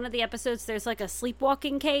 episodes, in one of the episodes, there's like a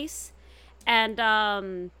sleepwalking case, and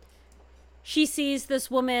she sees this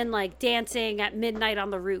woman like dancing at midnight on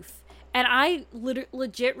the roof. And I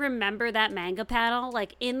legit remember that manga panel.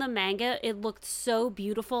 Like, in the manga, it looked so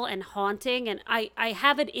beautiful and haunting, and I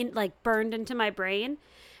have it in like burned into my brain. And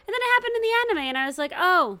then it happened in the anime, and I was like,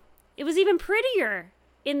 oh, it was even prettier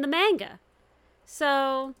in the manga.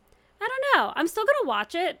 So, I don't know. I'm still going to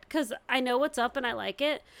watch it because I know what's up and I like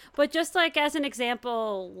it. But just like as an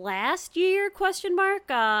example, last year, question mark,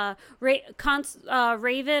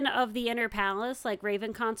 Raven of the Inner Palace, like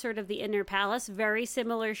Raven Consort of the Inner Palace, very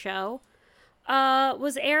similar show,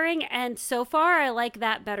 was airing. And so far, I like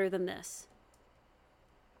that better than this.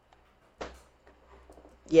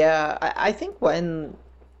 yeah, I think when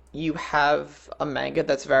you have a manga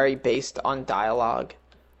that's very based on dialogue,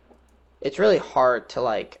 it's really hard to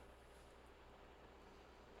like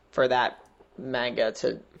for that manga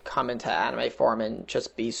to come into anime form and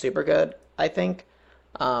just be super good, I think.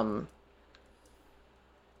 Um,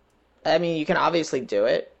 I mean, you can obviously do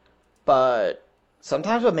it, but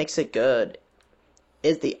sometimes what makes it good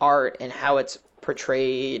is the art and how it's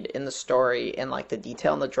portrayed in the story and like the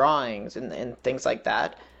detail in the drawings and things like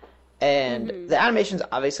that. And Mm-hmm. the animation's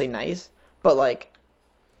obviously nice, but like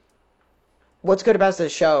what's good about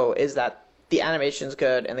this show is that the animation's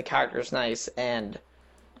good and the character's nice and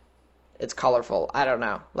it's colorful. I don't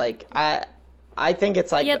know. Like I think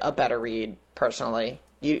it's like Yep. a better read personally.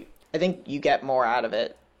 I think you get more out of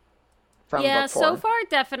it from Yeah, book so form. far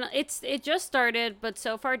definitely it just started, but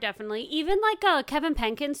so far definitely. Even like Kevin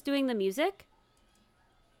Penkins doing the music,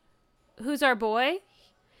 who's our boy.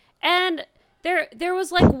 And there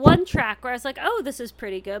was like one track where I was like, "Oh, this is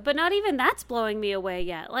pretty good," but not even that's blowing me away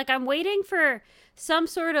yet. Like, I'm waiting for some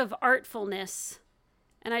sort of artfulness,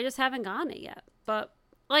 and I just haven't gotten it yet. But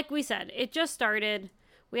like we said, it just started.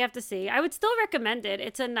 We have to see. I would still recommend it.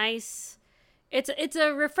 It's a nice it's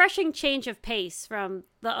a refreshing change of pace from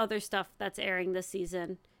the other stuff that's airing this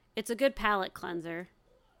season. It's a good palate cleanser.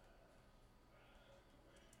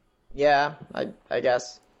 Yeah, I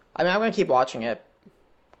guess. I mean, I'm gonna keep watching it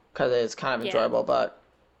because it's kind of Yeah. enjoyable, but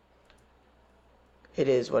it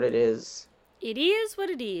is what it is. It is what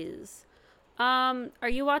it is. Are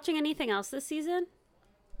you watching anything else this season?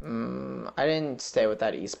 I didn't stay with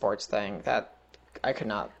that esports thing. That I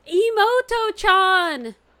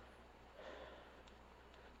Emoto-chan!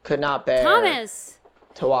 could not bear Thomas!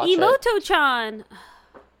 to watch it. Emoto-chan!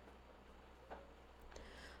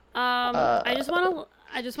 I just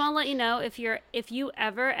want to let you know if you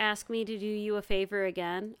ever ask me to do you a favor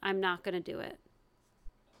again, I'm not going to do it.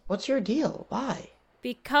 What's your deal? Why?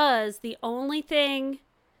 Because the only thing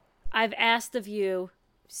I've asked of you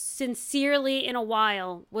sincerely in a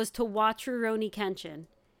while was to watch Rurouni Kenshin,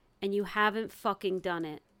 and you haven't fucking done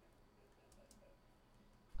it.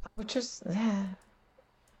 Which is,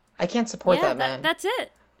 I can't support Yeah, that man. that's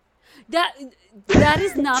it. That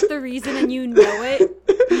is not the reason, and you know it,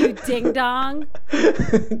 you ding dong.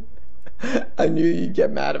 I knew you'd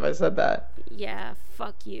get mad if I said that. Yeah,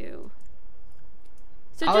 fuck you.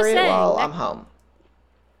 So I'll just read it saying. while I'm home.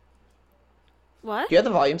 What? Do you have the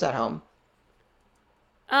volumes at home?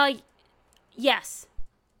 Uh, yes.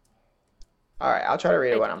 All right, I'll try to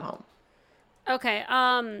read it I when do. I'm home. Okay.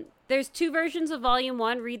 there's two versions of volume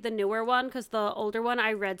 1. Read the newer one because the older one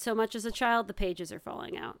I read so much as a child, the pages are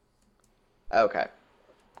falling out. Okay.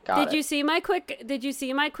 Got Did it. you see my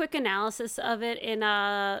quick analysis of it in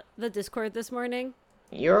the Discord this morning?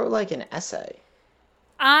 You wrote like an essay.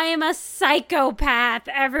 I am a psychopath,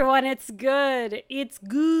 everyone. It's good. It's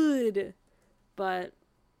good. But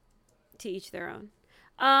to each their own.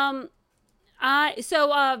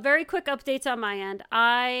 Very quick updates on my end.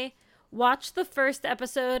 I watched the first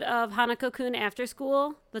episode of Hanako-kun After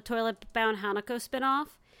School, the toilet-bound Hanako spinoff.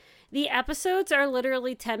 The episodes are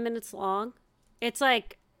literally 10 minutes long. It's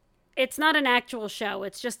like, it's not an actual show.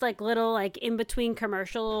 It's just like little like in-between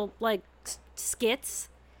commercial like skits.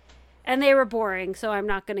 And they were boring, so I'm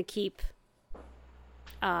not going to keep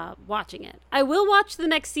watching it. I will watch the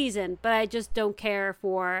next season, but I just don't care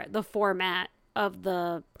for the format of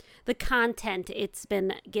the content it's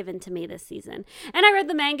been given to me this season. And I read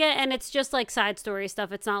the manga, and it's just like side story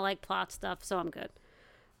stuff. It's not like plot stuff, so I'm good.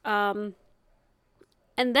 And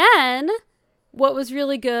then, what was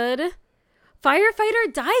really good,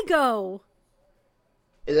 Firefighter Daigo.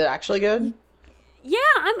 Is it actually good? Yeah,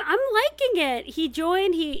 I'm liking it.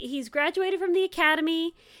 He's graduated from the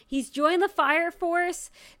academy. He's joined the fire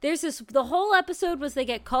force. The whole episode was they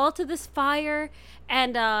get called to this fire,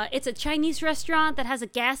 and it's a Chinese restaurant that has a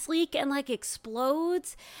gas leak and like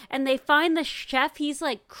explodes, and they find the chef. He's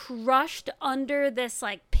like crushed under this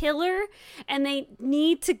like pillar, and they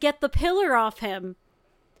need to get the pillar off him.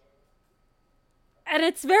 And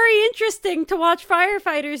it's very interesting to watch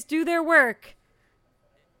firefighters do their work.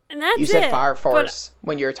 And that's it. You said Fire Force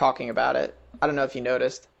when you were talking about it. I don't know if you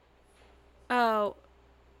noticed. Oh,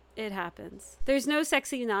 it happens. There's no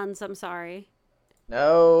sexy nuns, I'm sorry.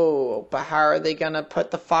 No, but how are they gonna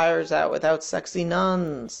put the fires out without sexy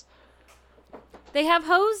nuns? They have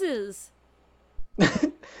hoses.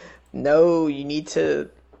 No, you need to...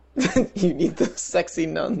 you need the sexy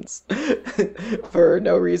nuns for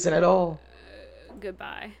no reason at all.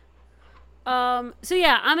 Goodbye. So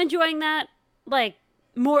yeah, I'm enjoying that. Like,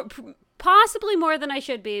 possibly more than I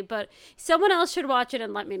should be, but someone else should watch it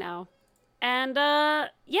and let me know. And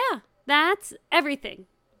yeah, that's everything.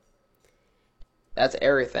 That's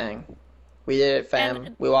everything. We did it, fam.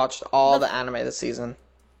 And we watched all the anime this season.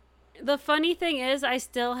 The funny thing is, I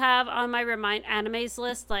still have on my animes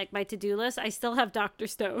list, like my to-do list, I still have Dr.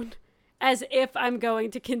 Stone, as if I'm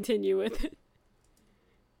going to continue with it.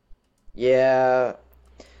 Yeah.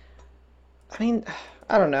 I mean,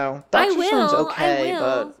 I don't know. Dr. Stone's okay,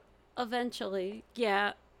 but eventually,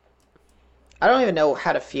 yeah. I don't even know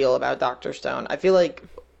how to feel about Dr. Stone. I feel like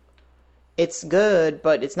it's good,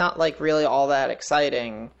 but it's not like really all that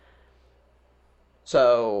exciting.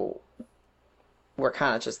 So we're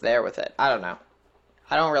kind of just there with it. I don't know.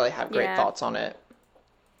 I don't really have great thoughts on it.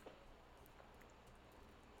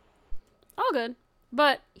 All good.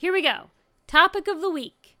 But here we go. Topic of the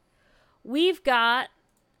week. We've got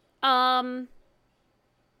a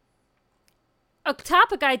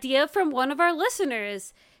topic idea from one of our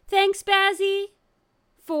listeners. Thanks, Bazzy,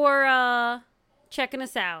 for checking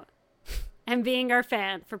us out and being our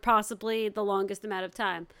fan for possibly the longest amount of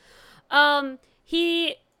time.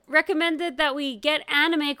 He recommended that we get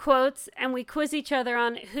anime quotes and we quiz each other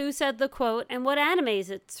on who said the quote and what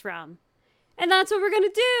animes it's from. And that's what we're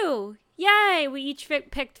going to do. Yay! We each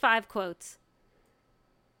picked 5 quotes.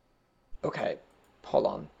 Okay, hold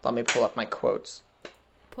on. Let me pull up my quotes.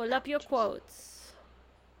 Pull up your quotes.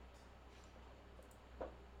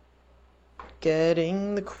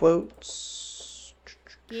 Getting the quotes.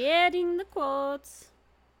 Getting the quotes.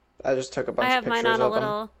 I just took a bunch of pictures of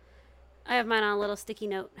them. I have mine on a little sticky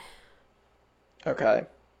note. Okay.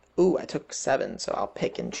 Ooh, I took 7, so I'll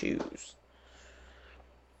pick and choose.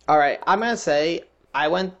 Alright, I'm gonna say I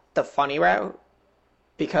went the funny route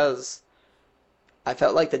because I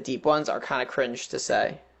felt like the deep ones are kind of cringe to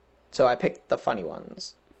say. So I picked the funny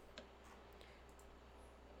ones.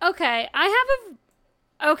 Okay,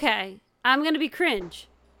 Okay, I'm gonna be cringe.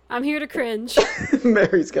 I'm here to cringe.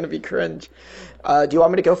 Mary's gonna be cringe. Do you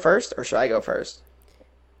want me to go first, or should I go first?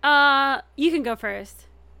 You can go first.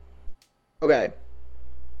 Okay.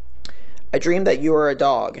 I dreamed that you were a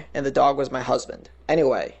dog, and the dog was my husband.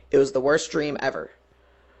 Anyway, it was the worst dream ever.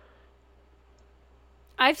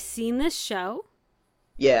 I've seen this show?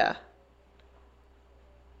 Yeah.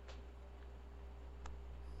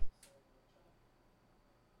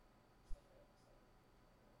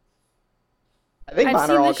 I think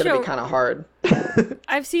mine are all going to be kind of hard.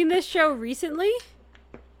 I've seen this show recently?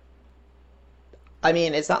 I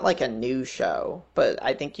mean, it's not like a new show, but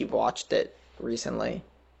I think you've watched it recently.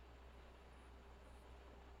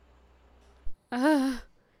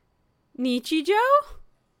 Nichijou?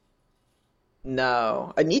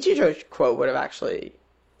 No, a Nichijou quote would have actually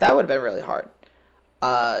that would have been really hard.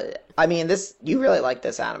 Uh, I mean, this you really like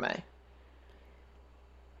this anime.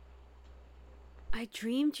 I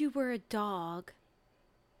dreamed you were a dog,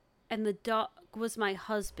 and the dog was my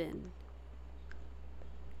husband.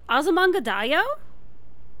 Azumanga Daioh?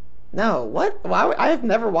 No, what? Why? I have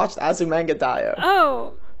never watched Azumanga Daioh.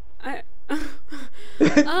 Oh, I.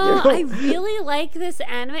 I really like this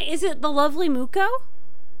anime. Is it The Lovely Muko?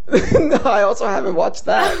 No, I also haven't watched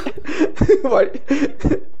that. What?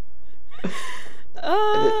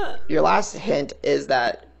 Your last hint is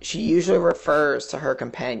that she usually refers to her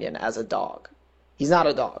companion as a dog. He's not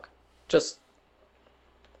a dog. Just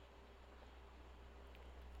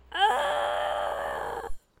uh,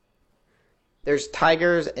 there's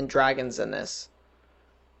tigers and dragons in this.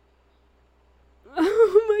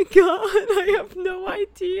 oh my god, I have no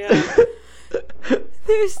idea.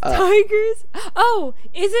 There's tigers. Oh,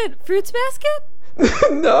 is it Fruits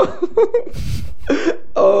Basket? No.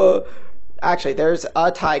 Oh, actually, there's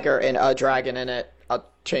a tiger and a dragon in it. I'll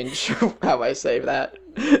change how I say that.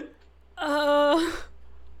 Uh,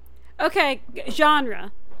 okay,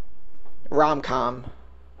 genre. Rom-com.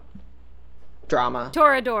 Drama.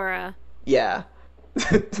 Toradora. Yeah.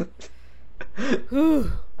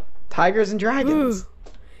 Ooh. Tigers and dragons.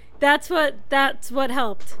 Ooh. That's what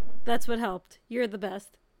helped. That's what helped. You're the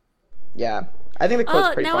best. Yeah. I think the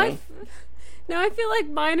quote's pretty now funny. now I feel like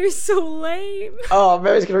mine are so lame. Oh,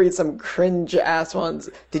 Mary's gonna read some cringe ass ones.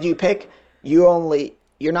 Did you pick you're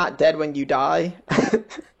not dead when you die?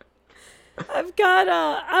 I've got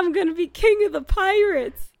I'm gonna be king of the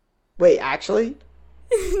pirates. Wait, actually?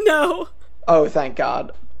 No. Oh, thank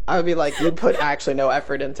God. I would be like, you put actually no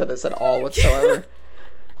effort into this at all whatsoever.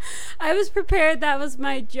 I was prepared. That was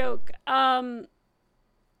my joke.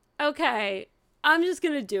 Okay. I'm just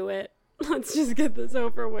gonna do it. Let's just get this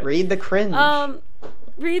over with. Read the cringe.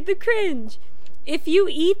 Read the cringe. If you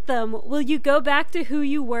eat them, will you go back to who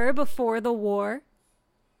you were before the war?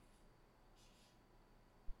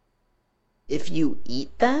 If you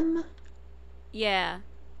eat them? Yeah.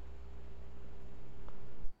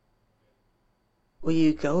 Will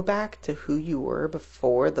you go back to who you were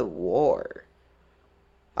before the war?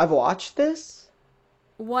 I've watched this?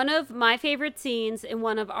 One of my favorite scenes in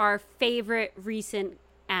one of our favorite recent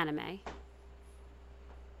anime.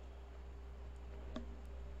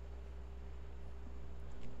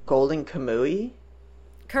 Golden Kamui?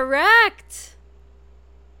 Correct.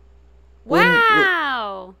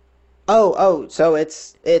 Wow. So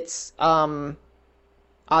it's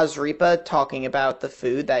Ozripa talking about the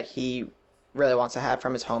food that he really wants to have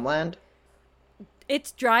from his homeland.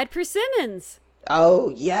 It's dried persimmons.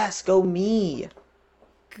 Oh, yes, go me.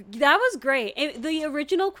 That was great. The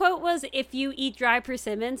original quote was, if you eat dry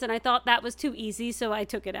persimmons, and I thought that was too easy, so I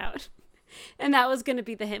took it out. And that was going to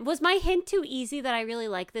be the hint. Was my hint too easy that I really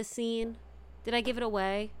like this scene? Did I give it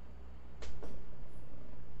away?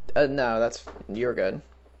 No, you're good.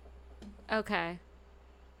 Okay.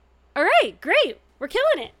 All right, great. We're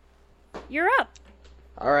killing it. You're up.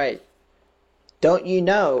 All right. Don't you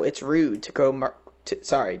know it's rude to grow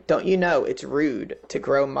don't you know it's rude to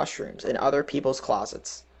grow mushrooms in other people's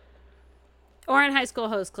closets? Or in High School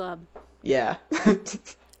Host Club. Yeah.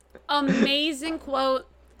 Amazing quote.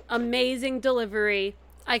 Amazing delivery.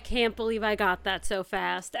 I can't believe I got that so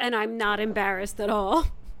fast, and I'm not embarrassed at all.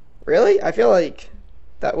 Really? I feel like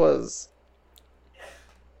that was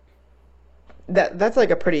that's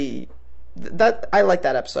like a pretty that I like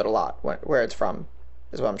that episode a lot. Where it's from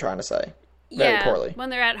is what I'm trying to say. Very poorly. When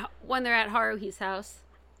they're at Haruhi's house.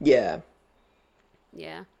 Yeah.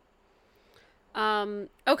 Yeah.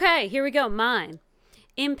 Okay, here we go. Mine.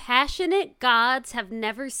 Impassionate gods have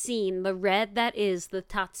never seen the red that is the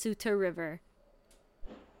Tatsuta River.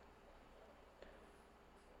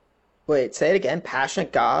 Wait, say it again.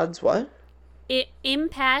 Passionate gods, what?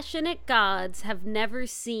 Impassionate gods have never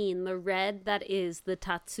seen the red that is the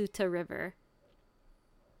Tatsuta River.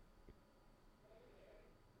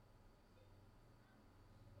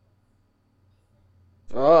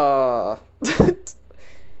 Oh.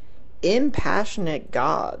 Impassionate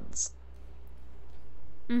gods.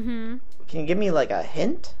 Mm-hmm. Can you give me like a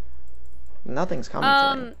hint? Nothing's coming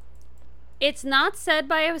to me. It's not said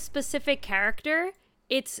by a specific character.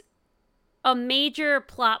 It's a major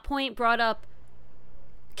plot point brought up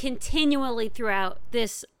continually throughout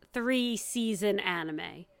this 3-season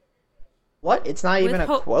anime. What? It's not even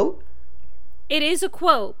a quote? It is a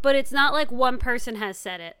quote, but it's not like one person has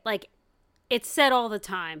said it. Like, it's said all the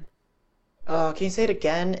time. Can you say it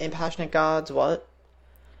again? Impassionate gods, what?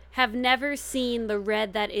 Have never seen the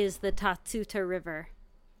red that is the Tatsuta River.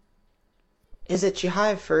 Is it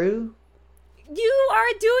Chihaya Furu? You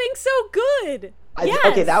are doing so good. Yes.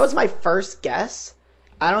 Okay, that was my first guess.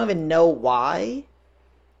 I don't even know why,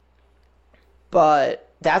 but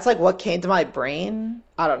that's like what came to my brain.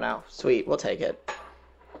 I don't know. Sweet, we'll take it.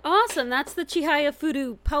 Awesome. That's the Chihaya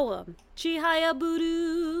Fudu poem. Chihaya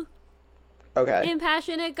Budu. Okay.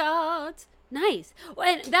 Impassionate gods. Nice. Well,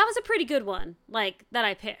 and that was a pretty good one, like, that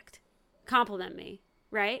I picked. Compliment me,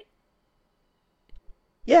 right?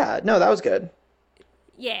 Yeah, no, that was good.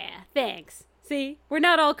 Yeah, thanks. See? We're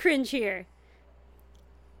not all cringe here.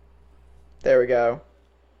 There we go.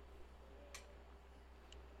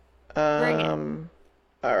 Bring it.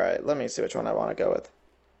 All right, let me see which one I want to go with.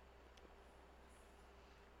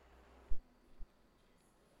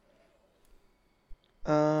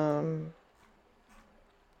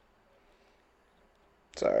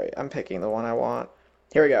 Sorry, I'm picking the one I want.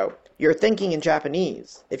 Here we go. You're thinking in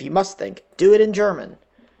Japanese. If you must think, do it in German.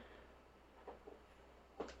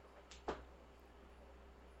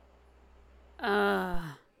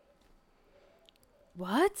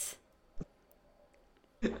 What?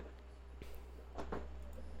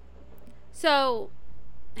 So,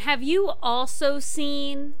 have you also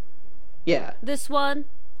seen Yeah. this one?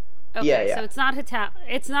 Okay, Yeah. so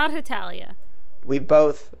it's not Hitalia. We've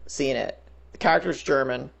both seen it. The character's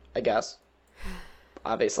German, I guess.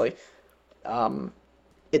 Obviously.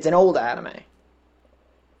 It's an old anime.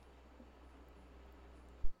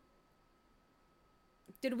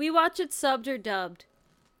 Did we watch it subbed or dubbed?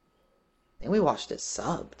 I think we watched it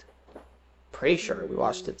subbed. Pretty sure we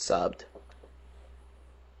watched it subbed.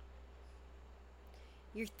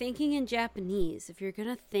 You're thinking in Japanese. If you're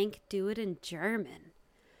gonna think, do it in German.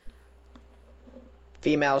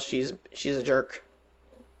 Female, she's a jerk.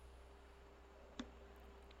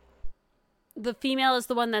 The female is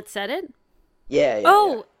the one that said it? Yeah.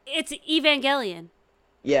 Oh, it's Evangelion.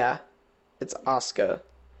 Yeah. It's Asuka.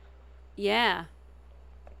 Yeah.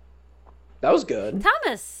 That was good.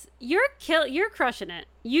 Thomas, you're crushing it.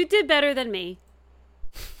 You did better than me.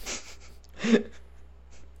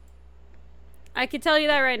 I can tell you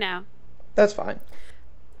that right now. That's fine.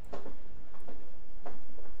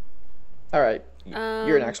 All right.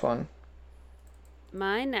 Your next one.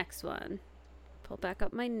 My next one. Pull back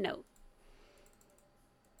up my note.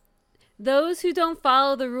 Those who don't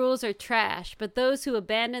follow the rules are trash, but those who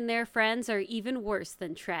abandon their friends are even worse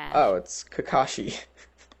than trash. Oh, it's Kakashi.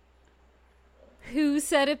 Who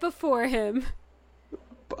said it before him?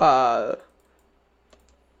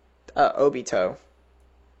 Obito.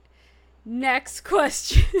 Next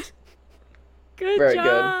question. Good Very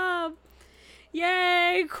job. Good.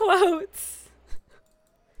 Yay, quotes.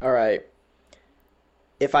 All right.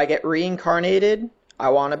 If I get reincarnated, I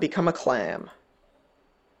want to become a clam.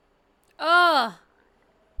 Ugh.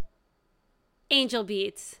 Angel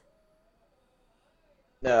Beats.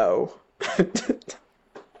 No.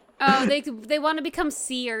 Oh, they want to become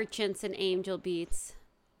sea urchins in Angel Beats.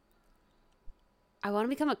 I want to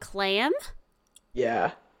become a clam?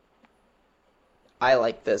 Yeah. I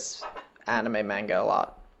like this anime manga a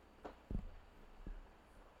lot.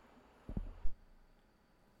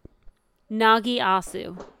 Nagi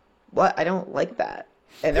Asu. What? I don't like that.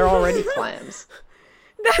 And they're already clams.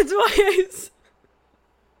 That's why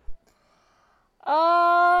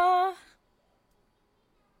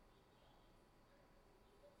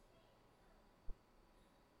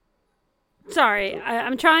Sorry,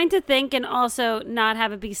 I'm trying to think and also not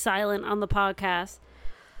have it be silent on the podcast.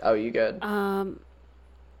 Oh, you good? I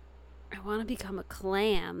want to become a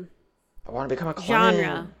clam. I want to become a clam.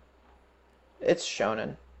 Genre. It's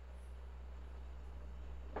shonen.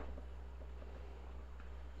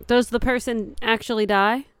 Does the person actually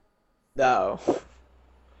die? No.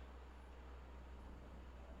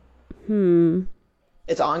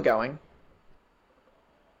 It's ongoing.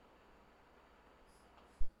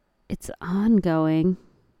 It's ongoing.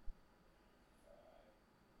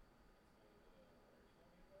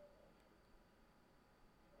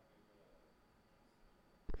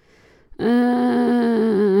 How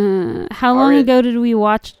long ago did we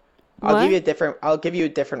watch? What? I'll give you a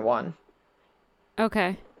different one.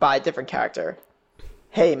 Okay. By a different character.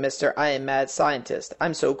 Hey, mister, I am mad scientist.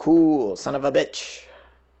 I'm so cool, son of a bitch.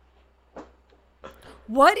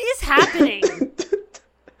 What is happening?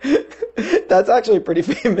 That's actually a pretty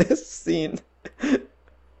famous scene.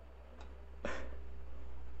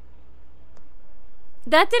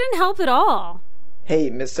 That didn't help at all. Hey,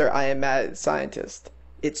 mister, I am mad scientist.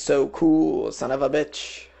 It's so cool, son of a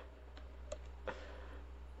bitch.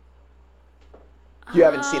 You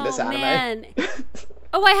haven't seen this anime. Man.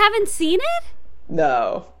 Oh, I haven't seen it?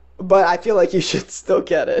 No, but I feel like you should still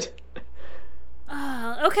get it.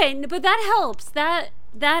 Okay, but that helps. That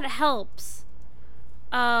helps.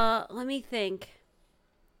 Let me think.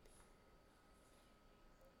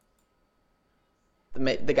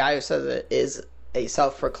 The guy who says it is a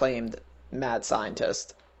self-proclaimed mad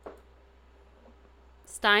scientist.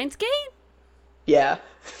 Steins Gate? Yeah.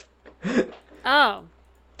 Oh.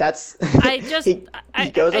 That's I just he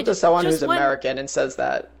goes up to someone who's went... American and says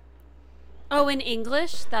that. Oh, in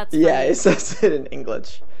English? That's Yeah, funny. he says it in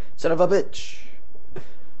English. Son of a bitch.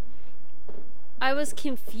 I was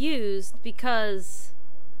confused because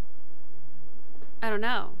I don't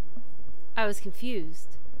know. I was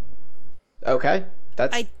confused. Okay.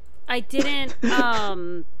 That's I didn't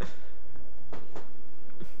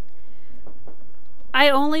I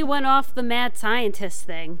only went off the mad scientist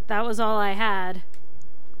thing. That was all I had.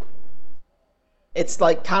 it's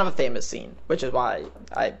like kind of a famous scene, which is why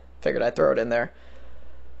I figured I'd throw it in there.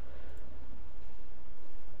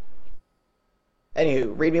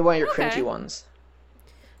 Anywho, read me one of your Okay. cringy ones.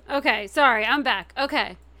 Okay, sorry, I'm back.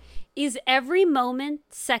 Okay. Is every moment,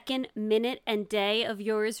 second, minute, and day of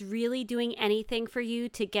yours really doing anything for you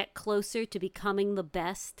to get closer to becoming the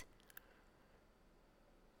best?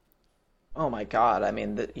 Oh my god, I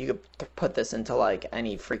mean, you could put this into like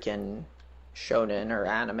any freaking shonen or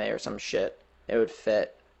anime or some shit. It would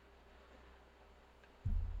fit.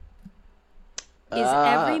 Is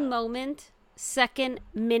every moment, second,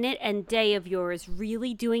 minute, and day of yours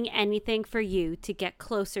really doing anything for you to get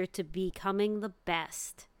closer to becoming the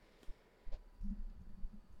best?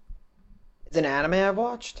 It's an anime I've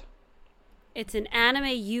watched. It's an anime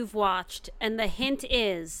you've watched, and the hint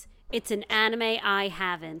is it's an anime I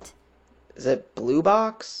haven't. Is it Blue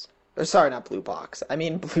Box? Or sorry, not Blue Box. I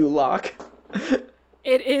mean Blue Lock.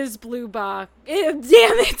 It is Blue Box. Damn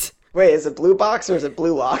it! Wait, is it Blue Box or is it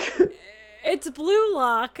Blue Lock? It's Blue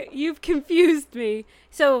Lock. You've confused me.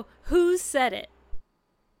 So, who said it?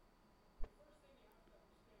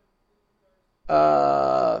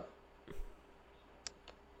 Uh,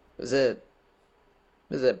 is it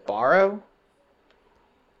Borrow?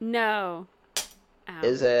 No. Ow.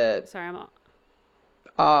 Is it? Sorry, I'm all...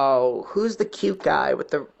 Oh, who's the cute guy with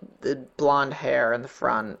the blonde hair in the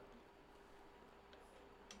front?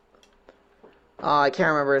 Oh, I can't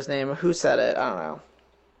remember his name. Who said it? I don't know.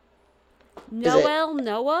 Noel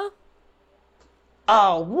Noah?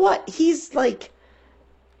 Oh, what? He's the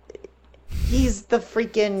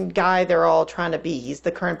freaking guy they're all trying to be. He's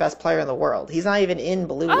the current best player in the world. He's not even in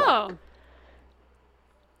Blue Lock. Oh.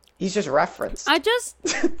 He's just referenced. I just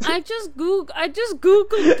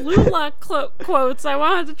googled Blue Lock quotes. I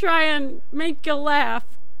wanted to try and make you laugh.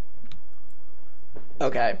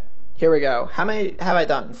 Okay, here we go. How many have I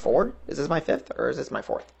done? 4? Is this my 5th or is this my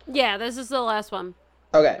 4th? Yeah, this is the last one.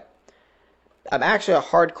 Okay. I'm actually a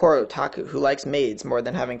hardcore otaku who likes maids more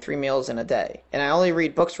than having 3 meals in a day, and I only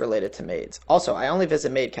read books related to maids. Also, I only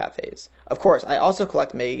visit maid cafes. Of course, I also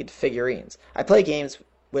collect maid figurines. I play games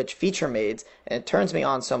which feature maids, and it turns me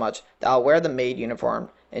on so much that I'll wear the maid uniform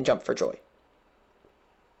and jump for joy.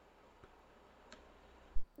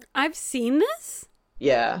 I've seen this?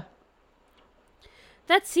 Yeah.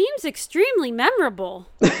 That seems extremely memorable.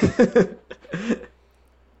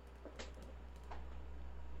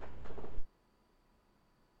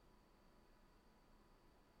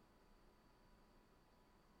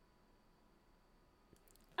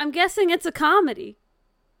 I'm guessing it's a comedy.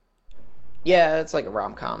 Yeah, it's like a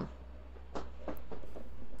rom-com.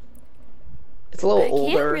 It's a little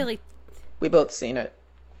older. Can't really... We both seen it.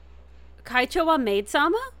 Kaicho wa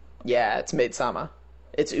Maid-sama? Yeah, it's Maid-sama.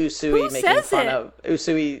 It's Usui Who making says fun it? of...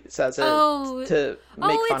 Usui says it Oh. to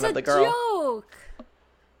make fun of the girl. Oh, it's a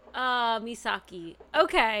joke. Misaki.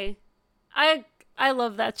 Okay. I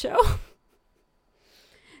love that show.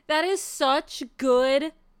 That is such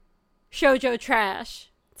good shoujo trash.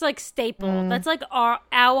 It's like staple. That's like our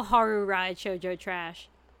Haru Ride shoujo trash.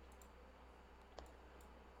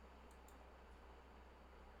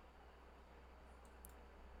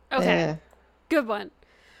 Okay. Eh. Good one.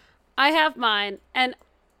 I have mine, and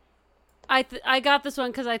I got this one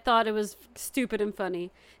because I thought it was stupid and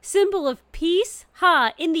funny. Symbol of peace?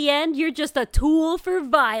 Ha, in the end, you're just a tool for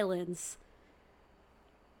violence.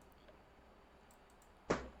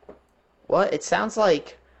 What? It sounds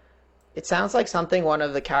like something one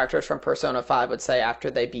of the characters from Persona 5 would say after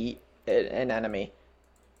they beat an enemy.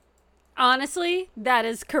 Honestly, that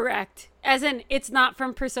is correct. As in, it's not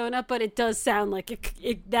from Persona, but it does sound like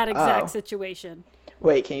that exact situation.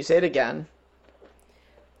 Wait, can you say it again?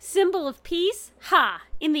 Symbol of peace? Ha!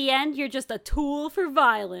 In the end, you're just a tool for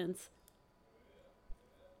violence.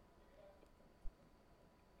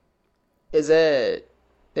 Is it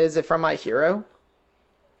from My Hero?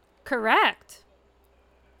 Correct.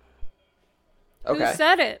 Okay. Who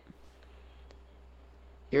said it?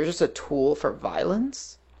 You're just a tool for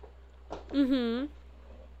violence? Mm-hmm.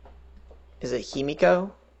 Is it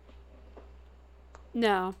Himiko?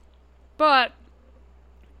 No. But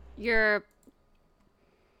you're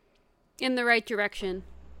in the right direction.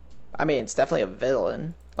 I mean, it's definitely a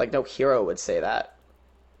villain. Like, no hero would say that.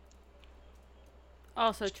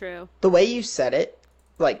 Also true. The way you said it,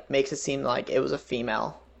 like, makes it seem like it was a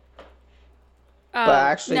female. But I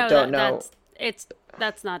actually don't know.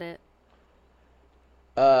 That's not it.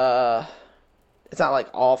 It's not like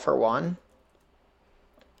All for One?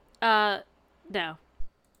 No.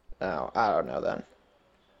 Oh, I don't know then.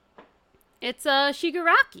 It's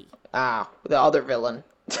Shigaraki. Ah, the other villain.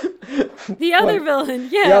 The other villain,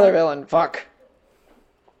 yeah. The other villain, fuck.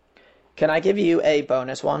 Can I give you a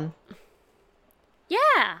bonus one?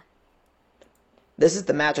 Yeah. This is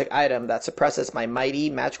the magic item that suppresses my mighty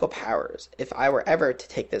magical powers. If I were ever to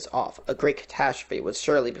take this off, a great catastrophe would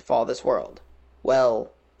surely befall this world.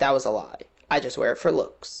 Well, that was a lie. I just wear it for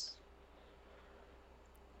looks.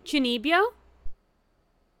 Chunibyo?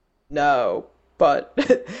 No, but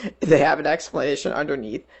they have an explanation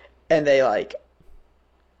underneath, and they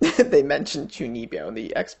they mention Chunibyo in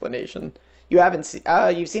the explanation. You haven't seen,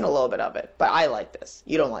 you've seen a little bit of it, but I like this.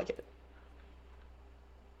 You don't like it.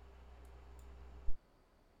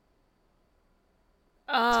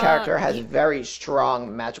 This character has very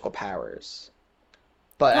strong magical powers,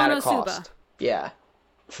 but at a cost. Yeah.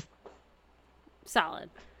 Solid.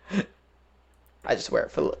 I just wear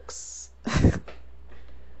it for looks.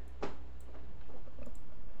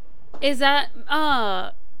 Is that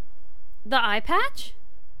the eye patch?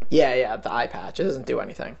 Yeah, the eye patch. It doesn't do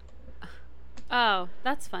anything. Oh,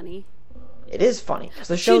 that's funny. It is funny because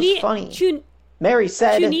the show's funny. Mary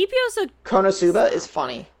said Konosuba is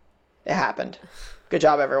funny. It happened. Good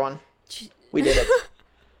job, everyone. We did it.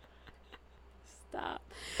 Stop.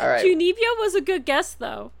 All right. Chunibyo was a good guess,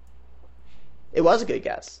 though. It was a good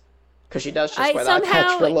guess because she does just wear the eye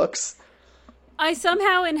patch for looks. I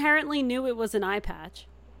somehow inherently knew it was an eye patch.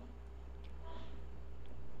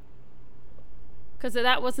 Because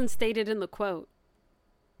that wasn't stated in the quote.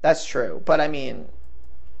 That's true, but I mean,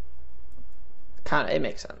 kind of, it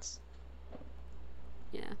makes sense.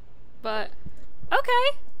 Yeah, but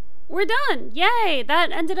okay, we're done. Yay!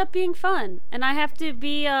 That ended up being fun, and I have to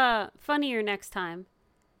be funnier next time.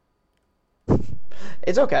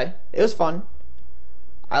 It's okay. It was fun.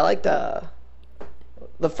 I liked the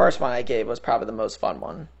first one I gave was probably the most fun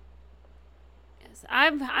one. Yes,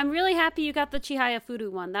 I'm really happy you got the Chihaya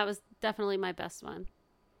Furu one. That was definitely my best one.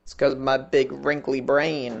 It's because my big wrinkly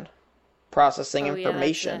brain processing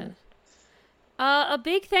information. A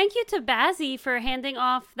big thank you to Bazzy for handing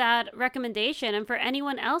off that recommendation, and for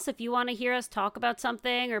anyone else, if you want to hear us talk about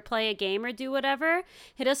something or play a game or do whatever,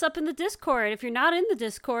 hit us up in the Discord. If you're not in the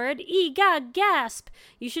Discord, gasp!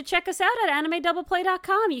 You should check us out at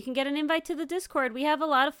animedoubleplay.com. You can get an invite to the Discord. We have a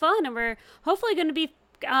lot of fun, and we're hopefully going to be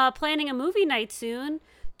planning a movie night soon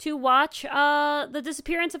to watch The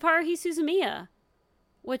Disappearance of Haruhi Suzumiya,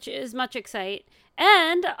 which is much exciting.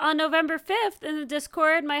 And on November 5th in the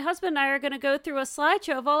Discord, my husband and I are going to go through a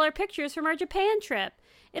slideshow of all our pictures from our Japan trip.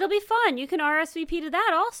 It'll be fun. You can RSVP to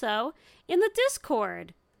that also in the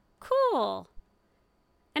Discord. Cool.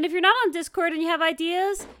 And if you're not on Discord and you have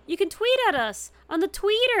ideas, you can tweet at us on the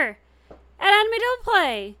tweeter at Anime Don't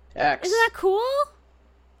Play. X. Isn't that cool?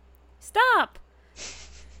 Stop.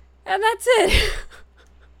 And that's it.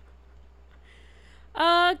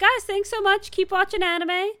 Guys, thanks so much. Keep watching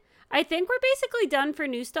anime. I think we're basically done for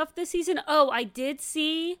new stuff this season. Oh, I did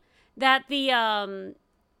see that the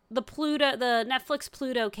Netflix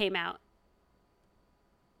Pluto came out.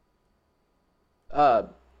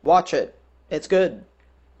 Watch it. It's good.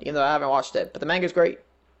 Even though I haven't watched it, but the manga's great.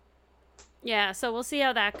 Yeah, so we'll see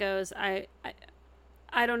how that goes. I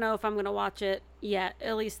don't know if I'm gonna watch it yet,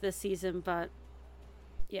 at least this season, but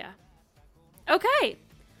yeah. Okay,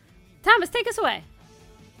 Thomas, take us away.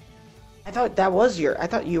 I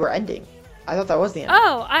thought you were ending. I thought that was the end.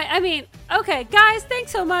 Oh, I mean, okay, guys,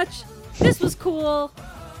 thanks so much. This was cool.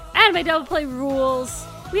 Anime Double Play rules.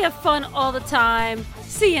 We have fun all the time.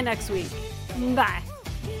 See you next week. Bye.